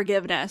 his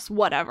forgiveness,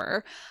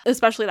 whatever.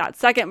 Especially that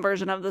second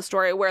version of the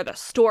story where the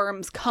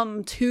storms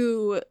come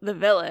to the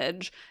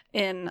village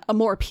in a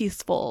more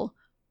peaceful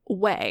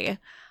way.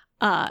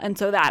 And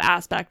so that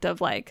aspect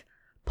of like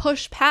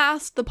push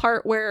past the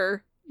part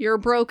where you're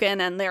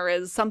broken and there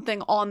is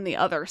something on the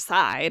other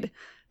side,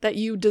 that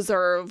you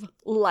deserve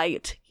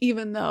light,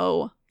 even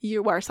though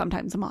you are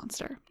sometimes a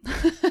monster.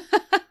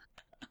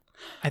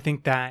 I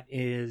think that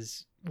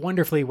is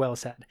wonderfully well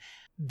said.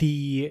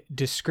 The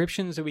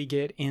descriptions that we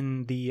get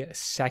in the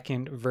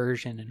second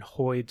version and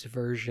Hoid's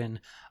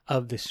version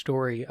of the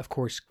story, of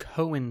course,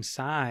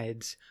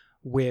 coincides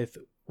with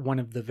one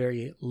of the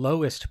very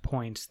lowest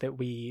points that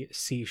we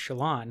see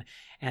Shallan,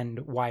 and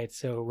why it's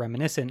so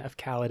reminiscent of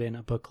Kaladin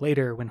a book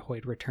later when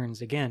Hoid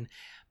returns again.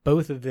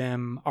 Both of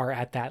them are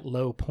at that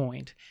low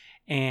point,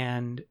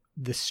 and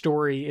the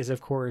story is,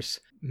 of course,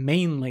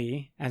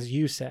 mainly, as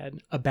you said,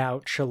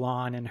 about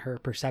Shallan and her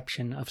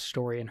perception of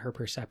story and her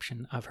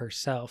perception of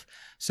herself.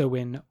 So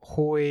when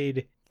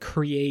Hoid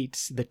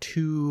creates the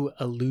two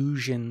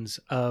illusions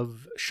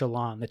of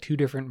Shallan, the two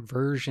different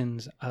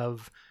versions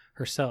of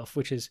herself,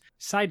 which is,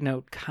 side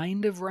note,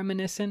 kind of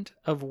reminiscent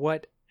of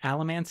what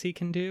Allomancy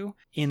can do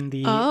in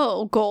the...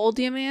 Oh, gold,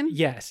 you mean?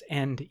 Yes,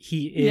 and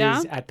he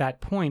is, at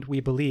that point, we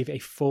believe, a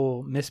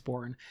full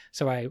Mistborn.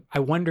 So I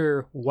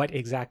wonder what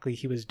exactly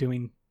he was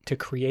doing to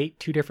create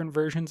two different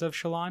versions of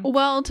Shallan.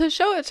 Well, to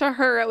show it to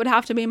her, it would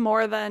have to be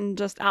more than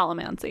just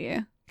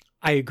Allomancy.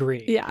 I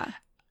agree. Yeah.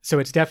 So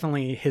it's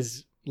definitely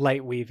his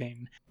light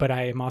weaving, but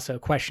I am also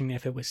questioning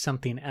if it was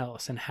something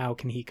else and how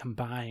can he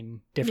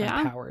combine different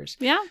powers.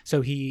 Yeah.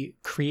 So he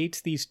creates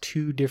these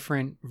two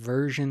different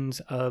versions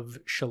of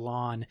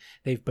Shallan.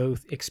 They've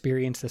both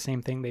experienced the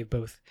same thing. They've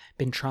both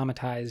been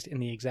traumatized in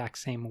the exact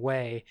same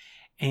way.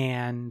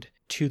 And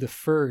to the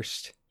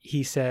first,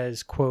 he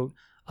says, quote,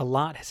 "A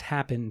lot has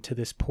happened to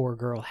this poor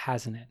girl,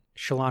 hasn't it?"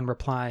 Shallan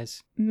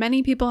replies,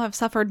 "Many people have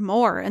suffered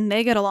more and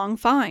they get along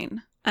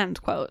fine."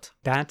 End quote.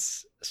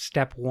 That's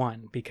step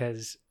one,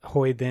 because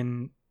Hoid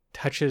then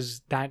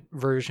touches that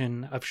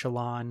version of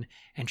Shallan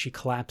and she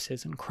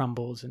collapses and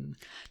crumbles. And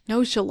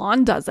no,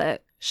 Shallan does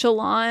it.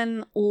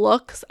 Shallan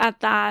looks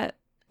at that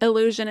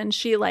illusion and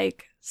she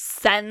like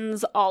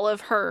sends all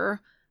of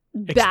her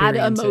bad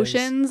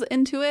emotions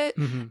into it.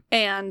 Mm-hmm.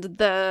 And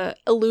the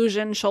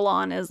illusion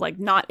Shallan is like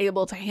not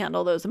able to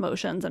handle those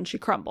emotions and she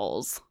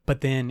crumbles.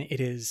 But then it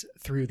is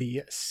through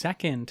the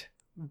second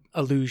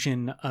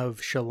illusion of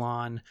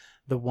Shallan,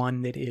 the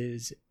one that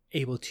is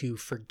able to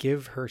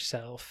forgive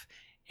herself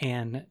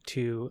and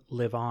to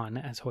live on,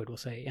 as Hoid will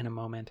say in a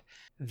moment,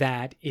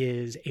 that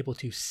is able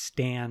to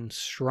stand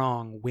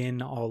strong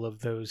when all of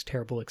those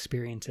terrible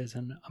experiences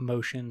and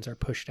emotions are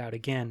pushed out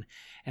again.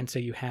 And so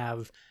you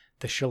have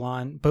the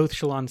Shallan, both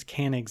Shallans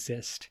can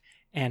exist,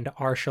 and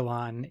our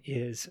Shallan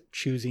is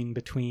choosing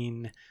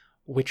between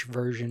which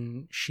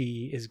version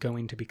she is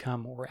going to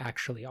become or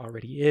actually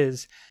already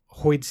is.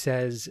 Hoid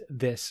says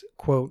this,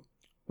 quote,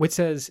 Wit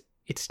says,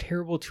 "It's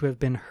terrible to have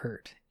been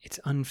hurt. It's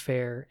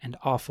unfair and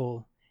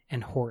awful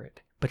and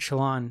horrid. But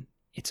Shallan,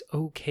 it's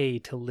okay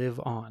to live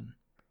on."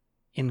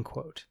 End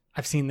quote.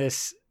 I've seen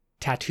this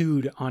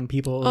tattooed on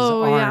people's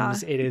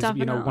arms. Yeah, it is,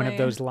 definitely. One of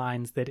those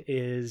lines that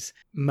is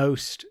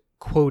most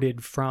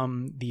quoted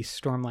from the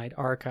Stormlight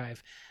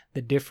Archive.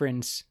 The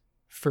difference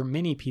for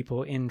many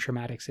people in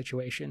traumatic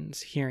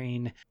situations,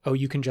 hearing, "Oh,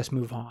 you can just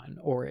move on,"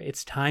 or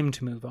 "It's time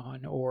to move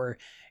on," or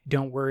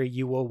 "Don't worry,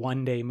 you will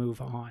one day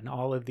move on."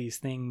 All of these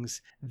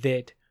things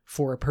that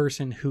for a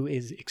person who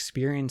is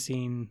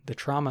experiencing the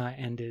trauma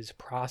and is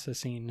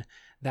processing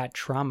that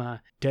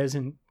trauma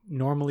doesn't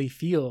normally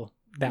feel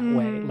that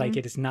way. Like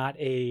it is not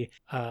a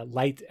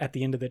light at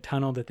the end of the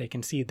tunnel that they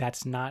can see.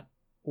 That's not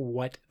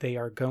what they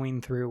are going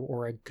through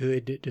or a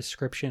good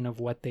description of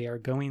what they are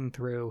going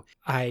through.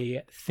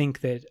 I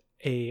think that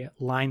a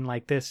line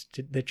like this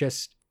that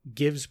just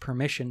gives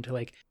permission to,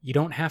 like, you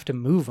don't have to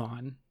move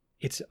on.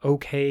 It's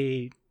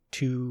okay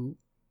to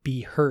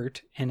be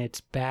hurt and it's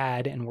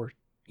bad and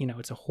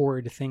it's a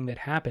horrid thing that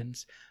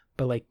happens,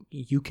 but like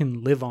you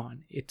can live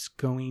on. It's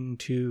going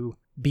to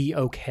be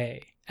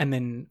okay. And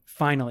then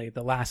finally,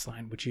 the last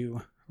line, would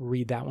you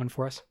read that one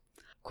for us?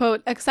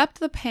 Quote, "Accept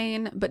the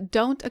pain, but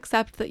don't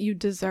accept that you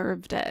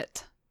deserved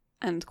it."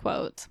 End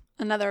quote.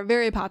 Another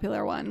very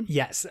popular one.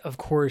 Yes, of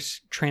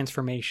course,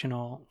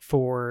 transformational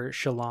for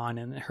Shallan,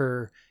 and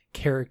her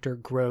character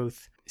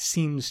growth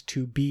seems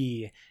to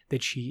be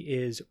that she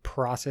is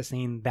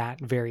processing that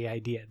very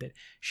idea, that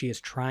she is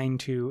trying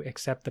to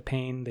accept the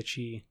pain that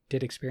she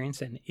did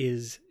experience and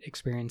is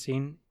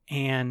experiencing,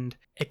 and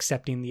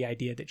accepting the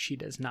idea that she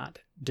does not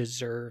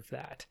deserve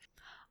that.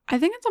 I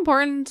think it's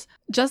important,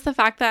 just the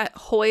fact that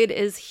Hoid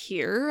is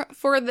here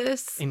for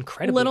this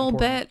incredibly little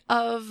important bit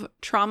of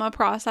trauma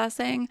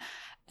processing.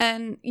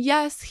 And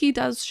yes, he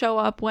does show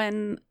up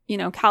when,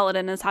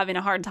 Kaladin is having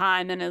a hard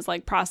time and is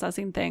like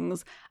processing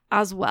things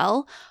as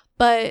well.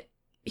 But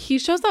he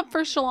shows up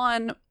for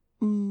Shallan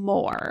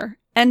more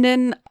and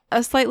in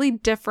a slightly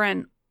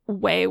different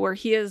way, where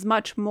he is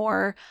much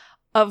more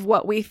of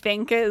what we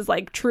think is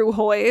like true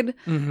Hoid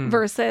Mhm.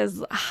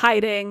 versus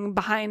hiding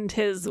behind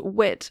his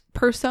wit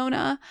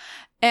persona.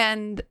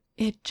 And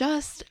it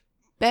just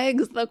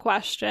begs the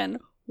question,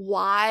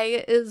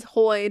 why is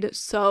Hoid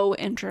so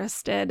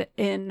interested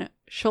in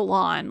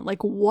Shallan?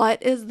 Like,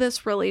 what is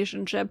this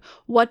relationship?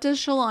 What does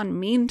Shallan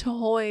mean to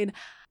Hoid?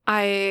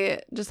 I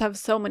just have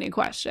so many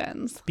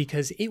questions.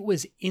 Because it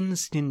was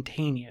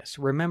instantaneous.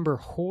 Remember,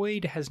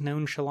 Hoid has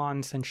known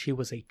Shallan since she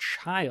was a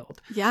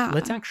child. Yeah.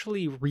 Let's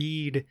actually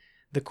read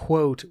the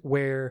quote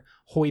where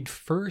Hoid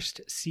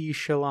first sees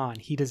Shallan.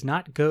 He does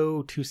not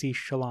go to see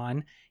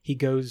Shallan. He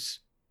goes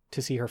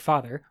to see her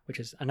father, which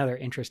is another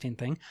interesting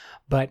thing.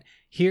 But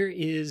here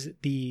is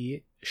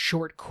the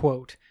short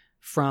quote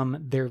from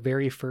their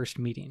very first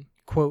meeting.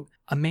 Quote,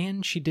 "A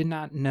man she did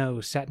not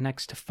know sat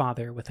next to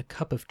father with a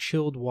cup of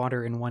chilled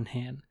water in one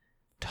hand.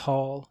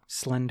 Tall,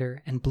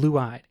 slender, and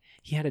blue-eyed,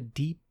 he had a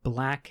deep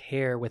black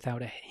hair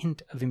without a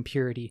hint of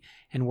impurity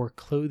and wore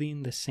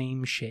clothing the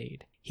same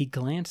shade. He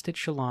glanced at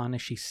Shallan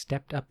as she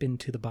stepped up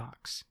into the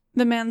box.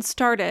 The man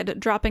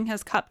started, dropping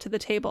his cup to the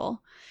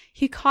table.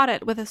 He caught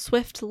it with a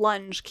swift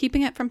lunge,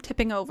 keeping it from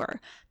tipping over,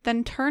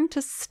 then turned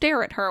to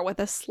stare at her with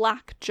a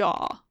slack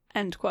jaw."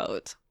 End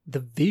quote. The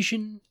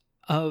vision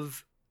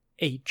of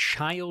a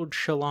child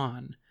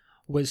Shallan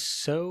was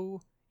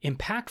so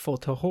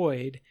impactful to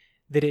Hoid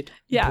that it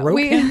broke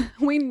him.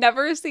 we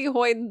never see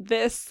Hoid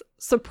this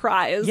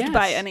surprised Yes.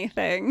 by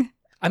anything.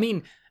 I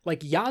mean,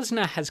 like,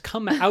 Yasna has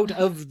come out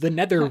of the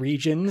nether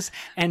regions,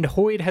 and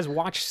Hoid has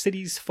watched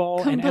cities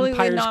fall Completely and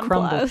empires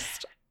crumble.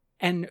 nonplussed.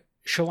 And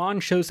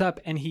Shallan shows up,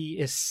 and he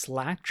is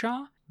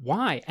slackjaw?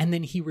 Why? And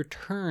then he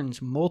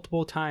returns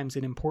multiple times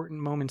in important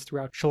moments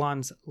throughout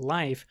Shallan's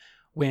life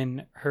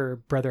when her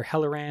brother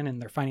Helleran,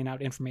 and they're finding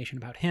out information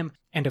about him.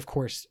 And, of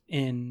course,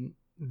 in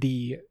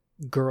the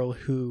girl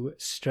who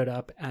stood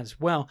up as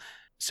well.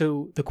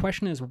 So the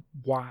question is,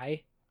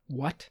 why?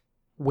 What?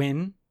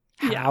 When?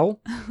 How?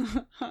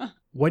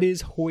 What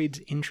is Hoid's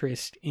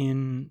interest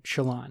in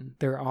Shallan?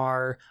 There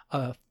are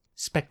a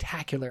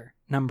spectacular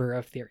number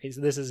of theories.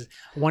 This is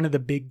one of the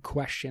big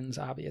questions,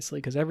 obviously,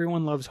 because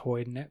everyone loves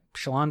Hoid, and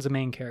Shallan's the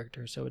main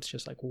character, so it's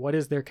just like, what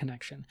is their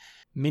connection?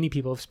 Many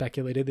people have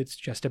speculated it's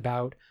just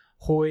about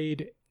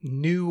Hoid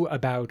knew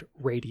about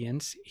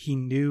Radiance, he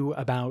knew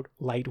about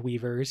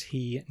Lightweavers,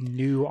 he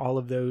knew all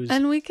of those.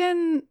 And we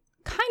can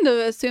kind of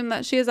assume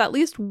that she is at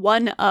least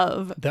one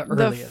of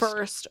the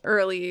first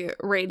early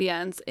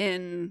Radiants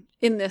in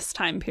this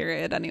time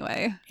period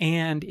anyway.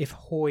 And if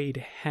Hoid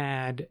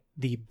had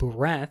the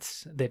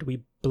breaths that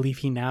we believe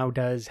he now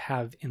does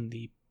have in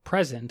the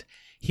present,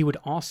 he would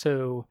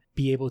also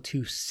be able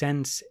to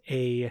sense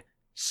a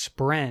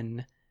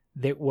spren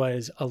that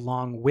was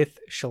along with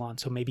Shallan.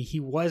 So maybe he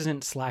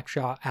wasn't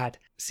slackjaw at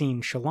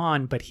seeing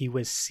Shallan, but he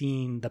was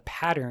seeing the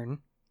pattern.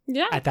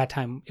 Yeah. At that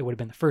time, it would have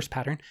been the first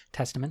pattern,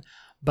 Testament.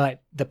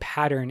 But the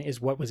pattern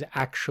is what was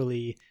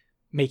actually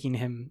making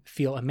him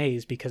feel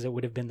amazed, because it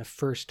would have been the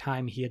first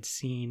time he had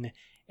seen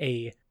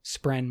a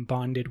spren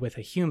bonded with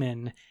a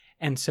human.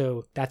 And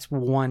so that's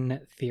one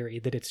theory,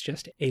 that it's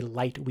just a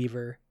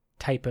Lightweaver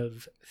type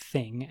of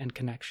thing and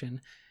connection.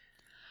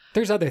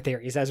 There's other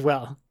theories as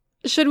well.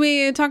 Should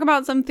we talk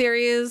about some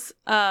theories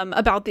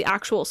about the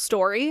actual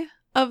story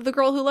of the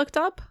girl who looked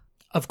up?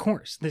 Of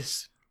course,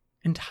 this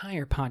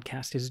entire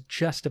podcast is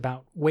just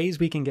about ways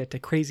we can get to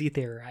crazy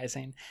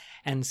theorizing.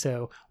 And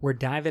so we're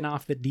diving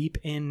off the deep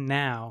end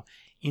now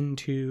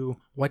into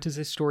what does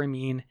this story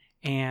mean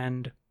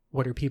and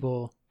what are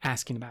people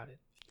asking about it.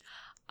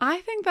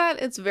 I think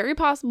that it's very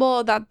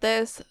possible that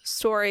this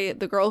story,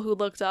 The Girl Who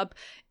Looked Up,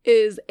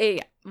 is a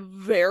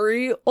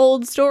very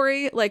old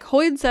story. Like,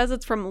 Hoid says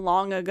it's from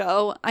long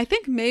ago. I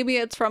think maybe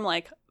it's from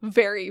like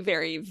very,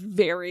 very,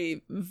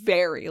 very,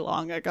 very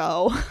long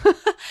ago.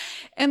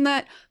 And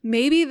that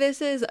maybe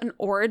this is an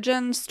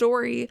origin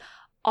story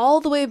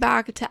all the way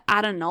back to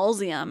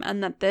Adonalsium,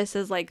 and that this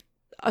is like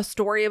a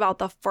story about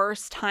the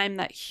first time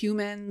that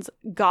humans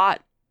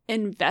got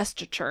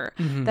investiture,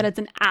 that it's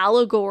an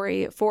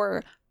allegory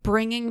for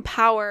bringing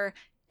power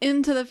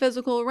into the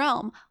physical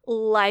realm,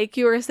 like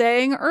you were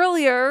saying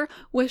earlier,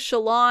 with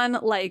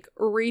Shallan like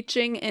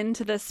reaching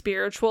into the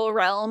spiritual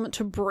realm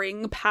to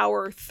bring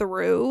power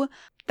through.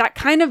 That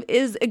kind of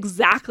is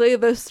exactly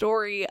the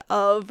story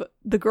of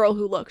The Girl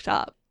Who Looked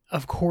Up.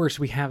 Of course,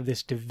 we have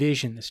this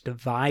division, this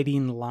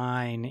dividing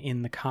line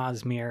in the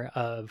Cosmere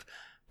of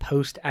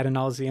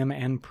post-Adonalsium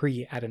and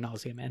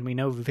pre-Adonalsium. And we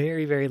know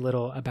very, very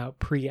little about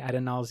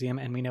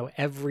pre-Adonalsium, and we know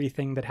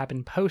everything that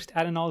happened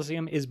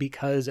post-Adonalsium is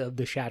because of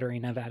the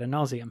shattering of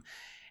Adonalsium.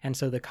 And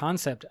so the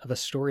concept of a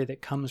story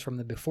that comes from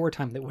the before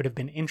time that would have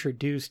been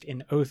introduced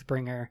in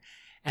Oathbringer,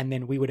 and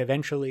then we would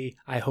eventually,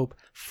 I hope,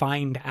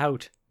 find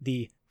out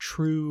the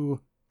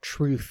true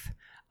truth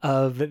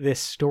of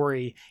this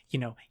story,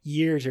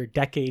 years or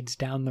decades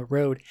down the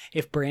road,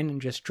 if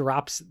Brandon just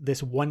drops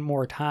this one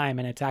more time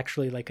and it's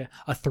actually like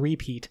a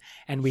three-peat,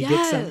 and we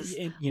get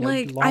some,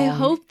 like, long... I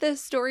hope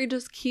this story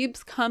just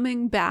keeps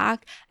coming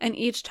back, and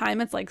each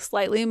time it's like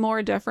slightly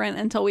more different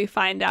until we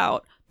find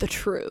out the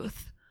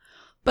truth.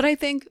 But I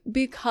think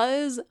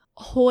because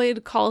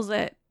Hoid calls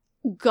it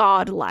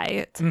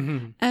godlight.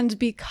 Mhm. And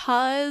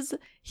because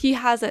he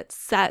has it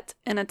set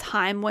in a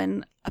time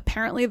when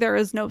apparently there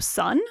is no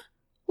sun,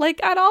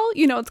 like at all,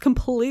 you know, it's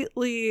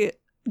completely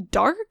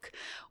dark.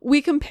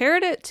 We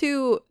compared it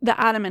to the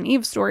Adam and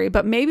Eve story,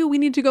 but maybe we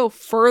need to go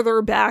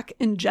further back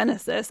in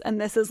Genesis, and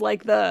this is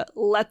like the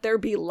let there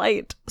be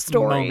light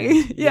story.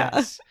 Moment. Yeah.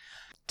 Yes.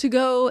 To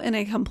go in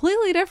a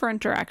completely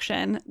different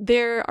direction,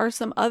 there are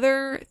some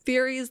other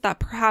theories that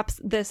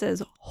perhaps this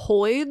is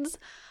Hoid's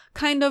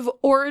kind of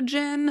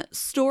origin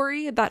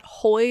story, that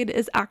Hoid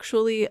is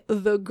actually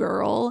the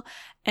girl.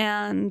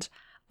 And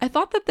I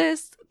thought that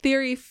this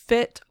theory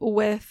fit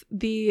with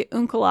the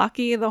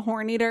Unkalaki, the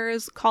Horn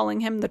Eaters, calling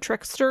him the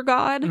trickster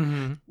god.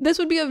 Mhm. This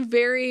would be a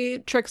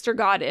very trickster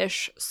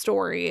god-ish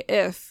story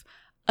if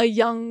a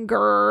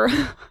younger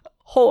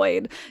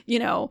Hoid, you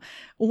know,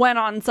 went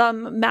on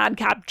some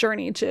madcap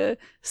journey to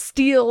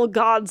steal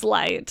God's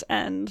light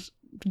and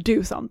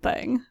do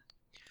something.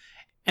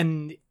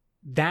 And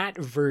that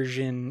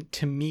version,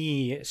 to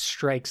me,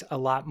 strikes a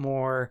lot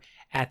more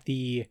at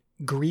the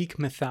Greek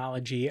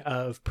mythology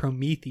of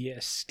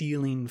Prometheus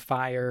stealing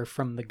fire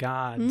from the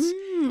gods.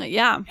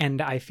 Yeah.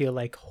 And I feel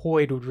like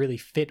Hoid would really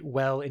fit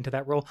well into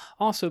that role.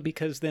 Also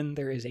because then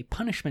there is a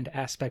punishment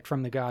aspect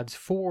from the gods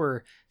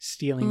for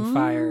stealing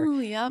fire.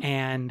 Yep.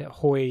 And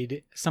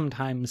Hoid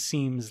sometimes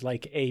seems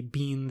like a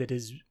being that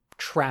is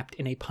trapped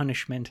in a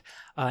punishment,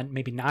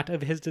 maybe not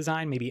of his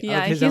design, maybe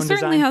of his own he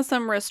certainly design. has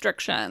some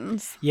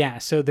restrictions. Yeah,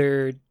 so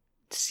there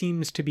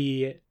seems to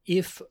be,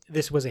 if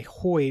this was a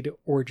Hoid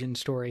origin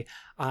story,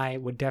 I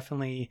would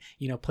definitely,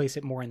 place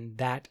it more in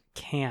that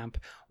camp.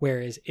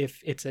 Whereas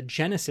if it's a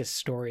Genesis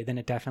story, then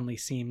it definitely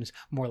seems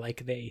more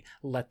like they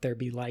let there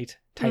be light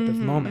type of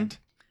moment.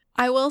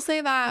 I will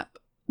say that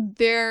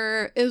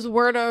there is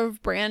word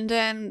of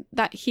Brandon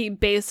that he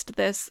based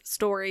this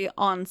story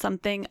on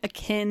something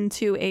akin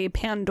to a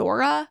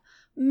Pandora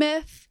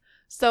myth.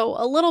 So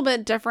a little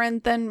bit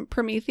different than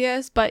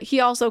Prometheus, but he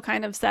also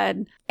kind of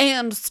said,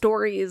 and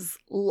stories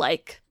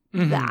like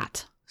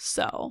that.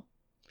 So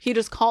he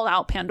just called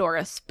out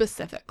Pandora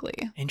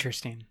specifically.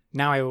 Interesting.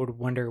 Now I would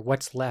wonder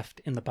what's left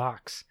in the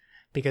box,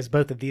 because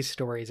both of these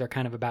stories are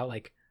kind of about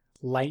like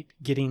light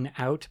getting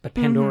out, but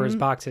Pandora's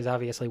box is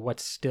obviously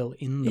what's still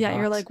in the box. Yeah,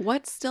 you're like,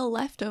 what's still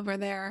left over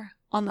there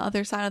on the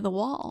other side of the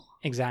wall?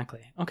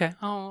 Exactly. Okay,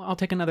 I'll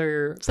take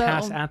another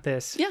pass at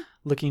this. Yeah.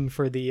 Looking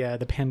for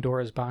the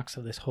Pandora's box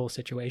of this whole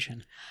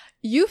situation.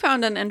 You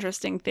found an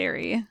interesting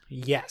theory.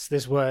 Yes,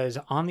 this was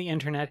on the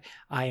internet.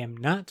 I am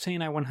not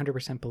saying I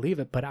 100% believe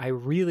it, but I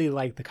really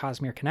like the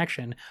Cosmere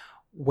connection,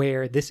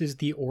 where this is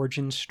the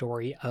origin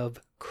story of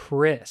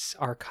Chris,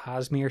 our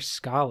Cosmere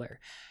scholar.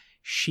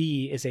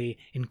 She is a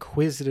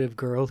inquisitive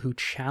girl who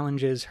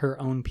challenges her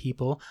own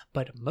people,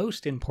 but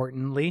most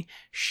importantly,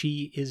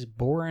 she is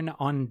born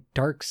on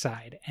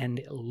Darkside,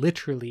 and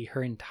literally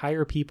her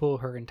entire people,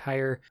 her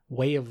entire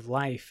way of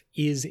life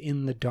is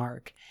in the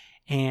dark.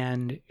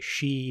 And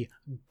she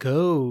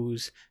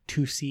goes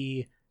to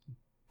see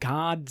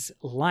God's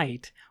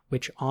light,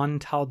 which on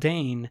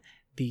Taldane,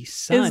 the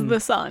sun is the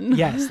sun.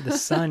 Yes, the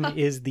sun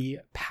is the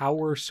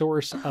power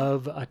source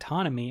of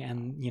autonomy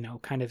and,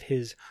 kind of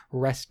his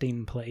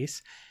resting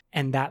place.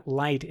 And that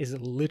light is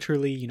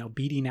literally,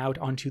 beating out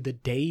onto the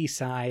day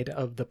side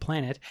of the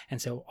planet.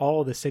 And so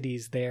all the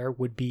cities there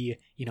would be,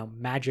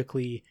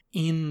 magically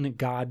in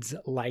God's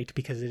light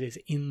because it is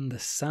in the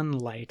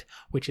sunlight,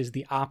 which is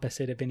the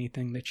opposite of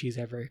anything that she's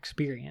ever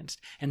experienced.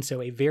 And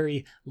so a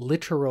very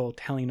literal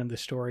telling of the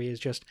story is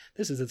just,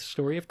 this is the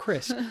story of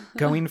Chris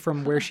going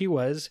from where she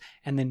was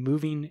and then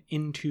moving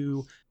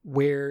into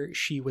where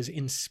she was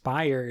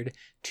inspired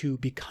to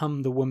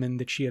become the woman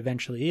that she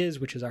eventually is,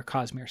 which is our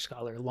Cosmere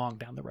scholar long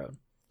down the road.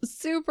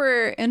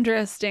 Super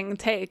interesting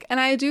take. And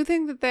I do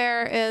think that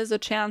there is a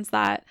chance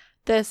that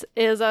this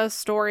is a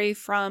story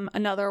from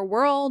another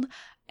world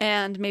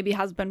and maybe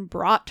has been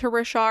brought to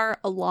Rishar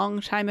a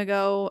long time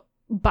ago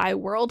by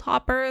world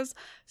hoppers,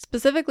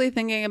 specifically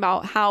thinking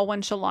about how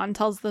when Shallan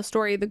tells the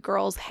story, the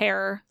girl's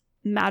hair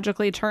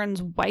magically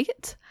turns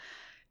white.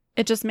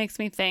 It just makes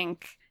me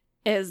think,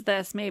 is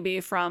this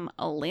maybe from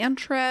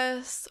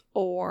Elantris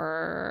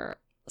or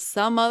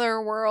some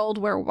other world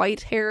where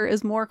white hair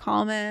is more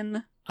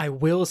common? I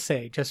will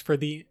say, just for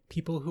the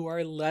people who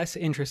are less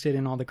interested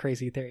in all the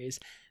crazy theories,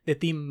 that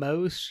the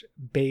most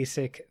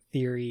basic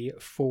theory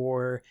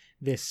for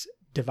this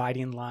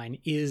dividing line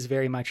is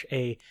very much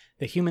the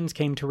humans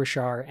came to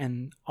Rishar,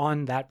 and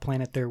on that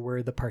planet there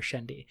were the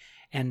Parshendi.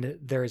 And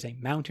there is a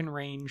mountain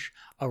range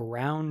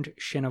around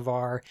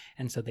Shinovar,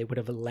 and so they would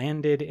have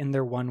landed in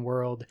their one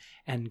world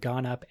and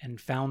gone up and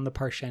found the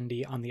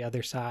Parshendi on the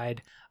other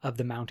side of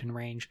the mountain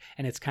range.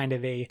 And it's kind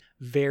of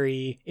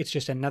it's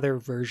just another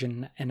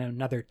version and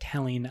another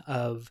telling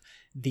of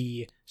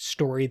the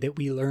story that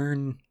we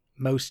learn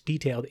most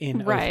detailed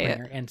in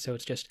Oathbringer. And so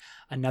it's just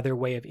another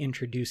way of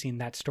introducing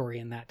that story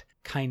and that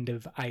kind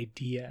of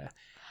idea.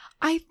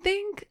 I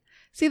think,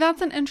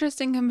 that's an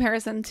interesting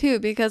comparison too,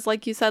 because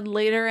like you said,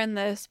 later in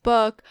this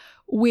book,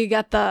 we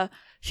get the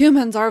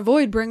humans are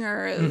void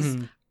bringers,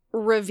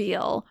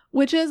 reveal,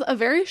 which is a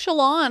very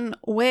Shalon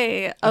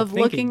way of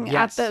looking yes.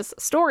 at this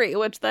story,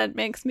 which then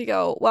makes me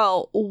go,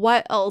 well,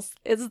 what else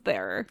is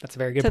there That's a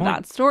very good to point.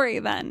 that story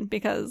then?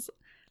 Because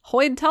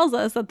Hoid tells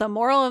us that the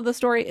moral of the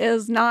story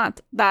is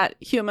not that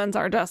humans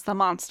are just the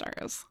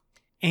monsters.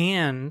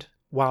 And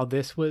while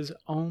this was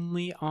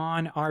only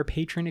on our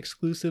patron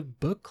exclusive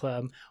book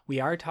club, we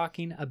are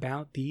talking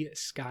about the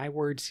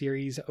Skyward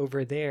series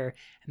over there.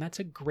 And that's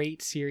a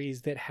great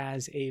series that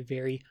has a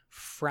very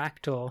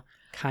fractal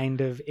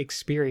kind of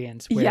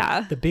experience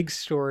where the big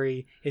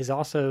story is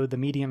also the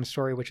medium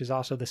story, which is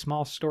also the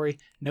small story.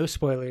 No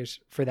spoilers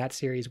for that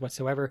series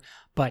whatsoever.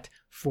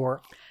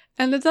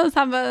 And it does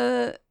have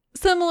a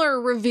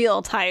similar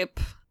reveal type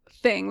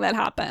thing that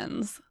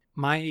happens.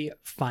 My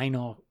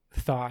final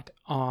thought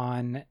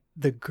on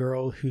The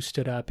Girl Who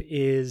Stood Up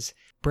is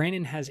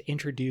Brandon has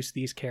introduced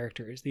these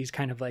characters, these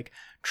kind of like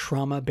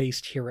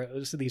trauma-based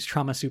heroes, these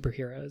trauma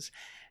superheroes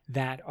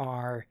that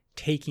are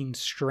taking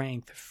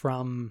strength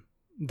from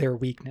their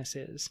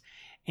weaknesses.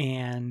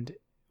 And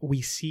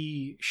we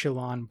see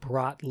Shalon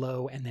brought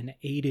low and then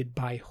aided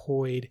by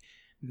Hoid,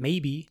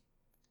 maybe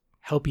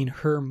helping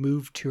her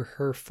move to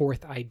her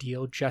fourth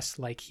ideal, just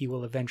like he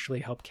will eventually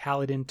help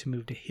Kaladin to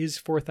move to his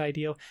fourth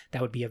ideal.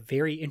 That would be a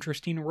very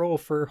interesting role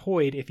for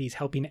Hoid if he's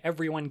helping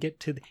everyone get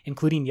to,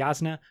 including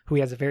Jasnah, who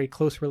he has a very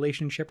close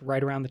relationship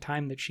right around the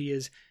time that she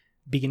is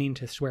beginning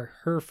to swear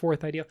her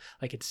fourth ideal.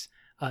 Like, it's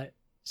a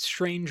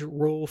strange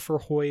role for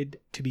Hoid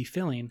to be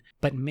filling,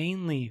 but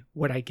mainly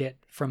what I get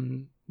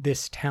from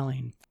this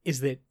telling is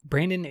that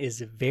Brandon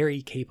is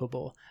very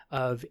capable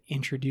of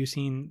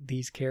introducing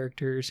these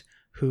characters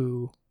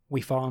who we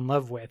fall in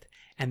love with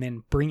and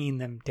then bringing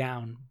them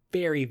down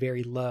very,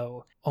 very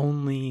low,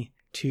 only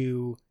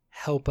to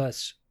help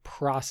us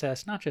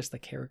process not just the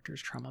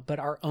character's trauma, but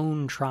our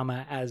own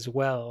trauma as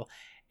well,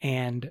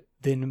 and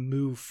then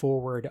move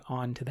forward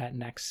on to that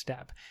next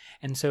step.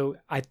 And so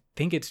I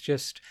think it's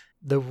just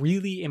the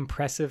really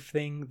impressive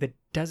thing that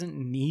doesn't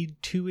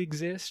need to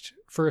exist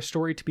for a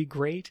story to be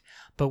great,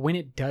 but when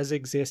it does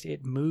exist,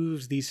 it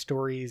moves these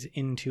stories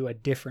into a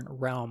different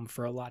realm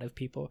for a lot of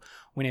people,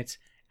 when it's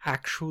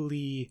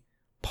actually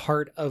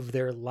part of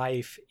their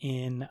life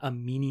in a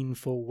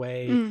meaningful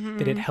way,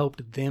 that it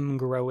helped them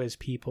grow as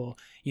people.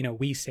 You know,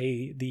 we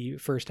say the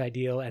first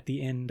ideal at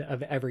the end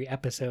of every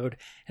episode,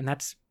 and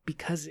that's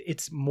because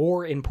it's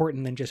more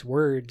important than just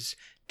words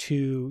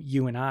to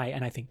you and I.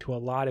 And I think to a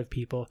lot of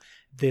people,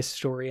 this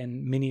story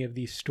and many of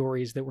these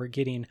stories that we're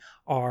getting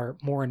are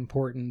more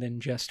important than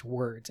just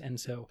words. And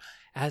so,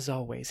 as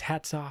always,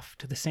 hats off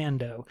to the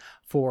Sando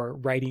for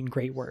writing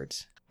great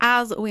words.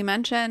 As we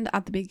mentioned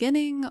at the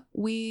beginning,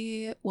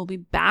 we will be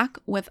back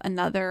with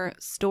another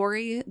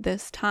story,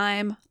 this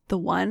time the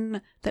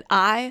one that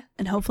I,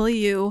 and hopefully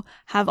you,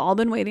 have all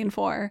been waiting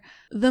for,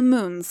 the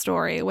Moon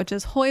story, which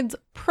is Hoid's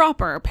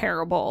proper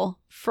parable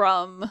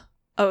from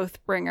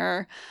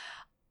Oathbringer.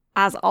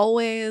 As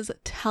always,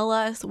 tell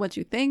us what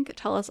you think.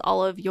 Tell us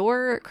all of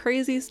your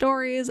crazy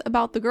stories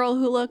about The Girl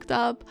Who Looked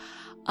Up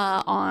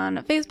on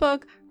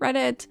Facebook,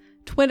 Reddit,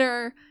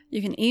 Twitter.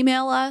 You can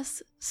email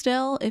us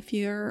still if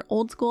you're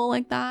old school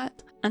like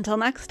that. Until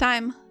next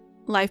time,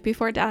 life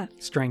before death.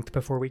 Strength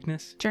before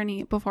weakness.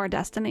 Journey before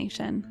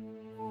destination.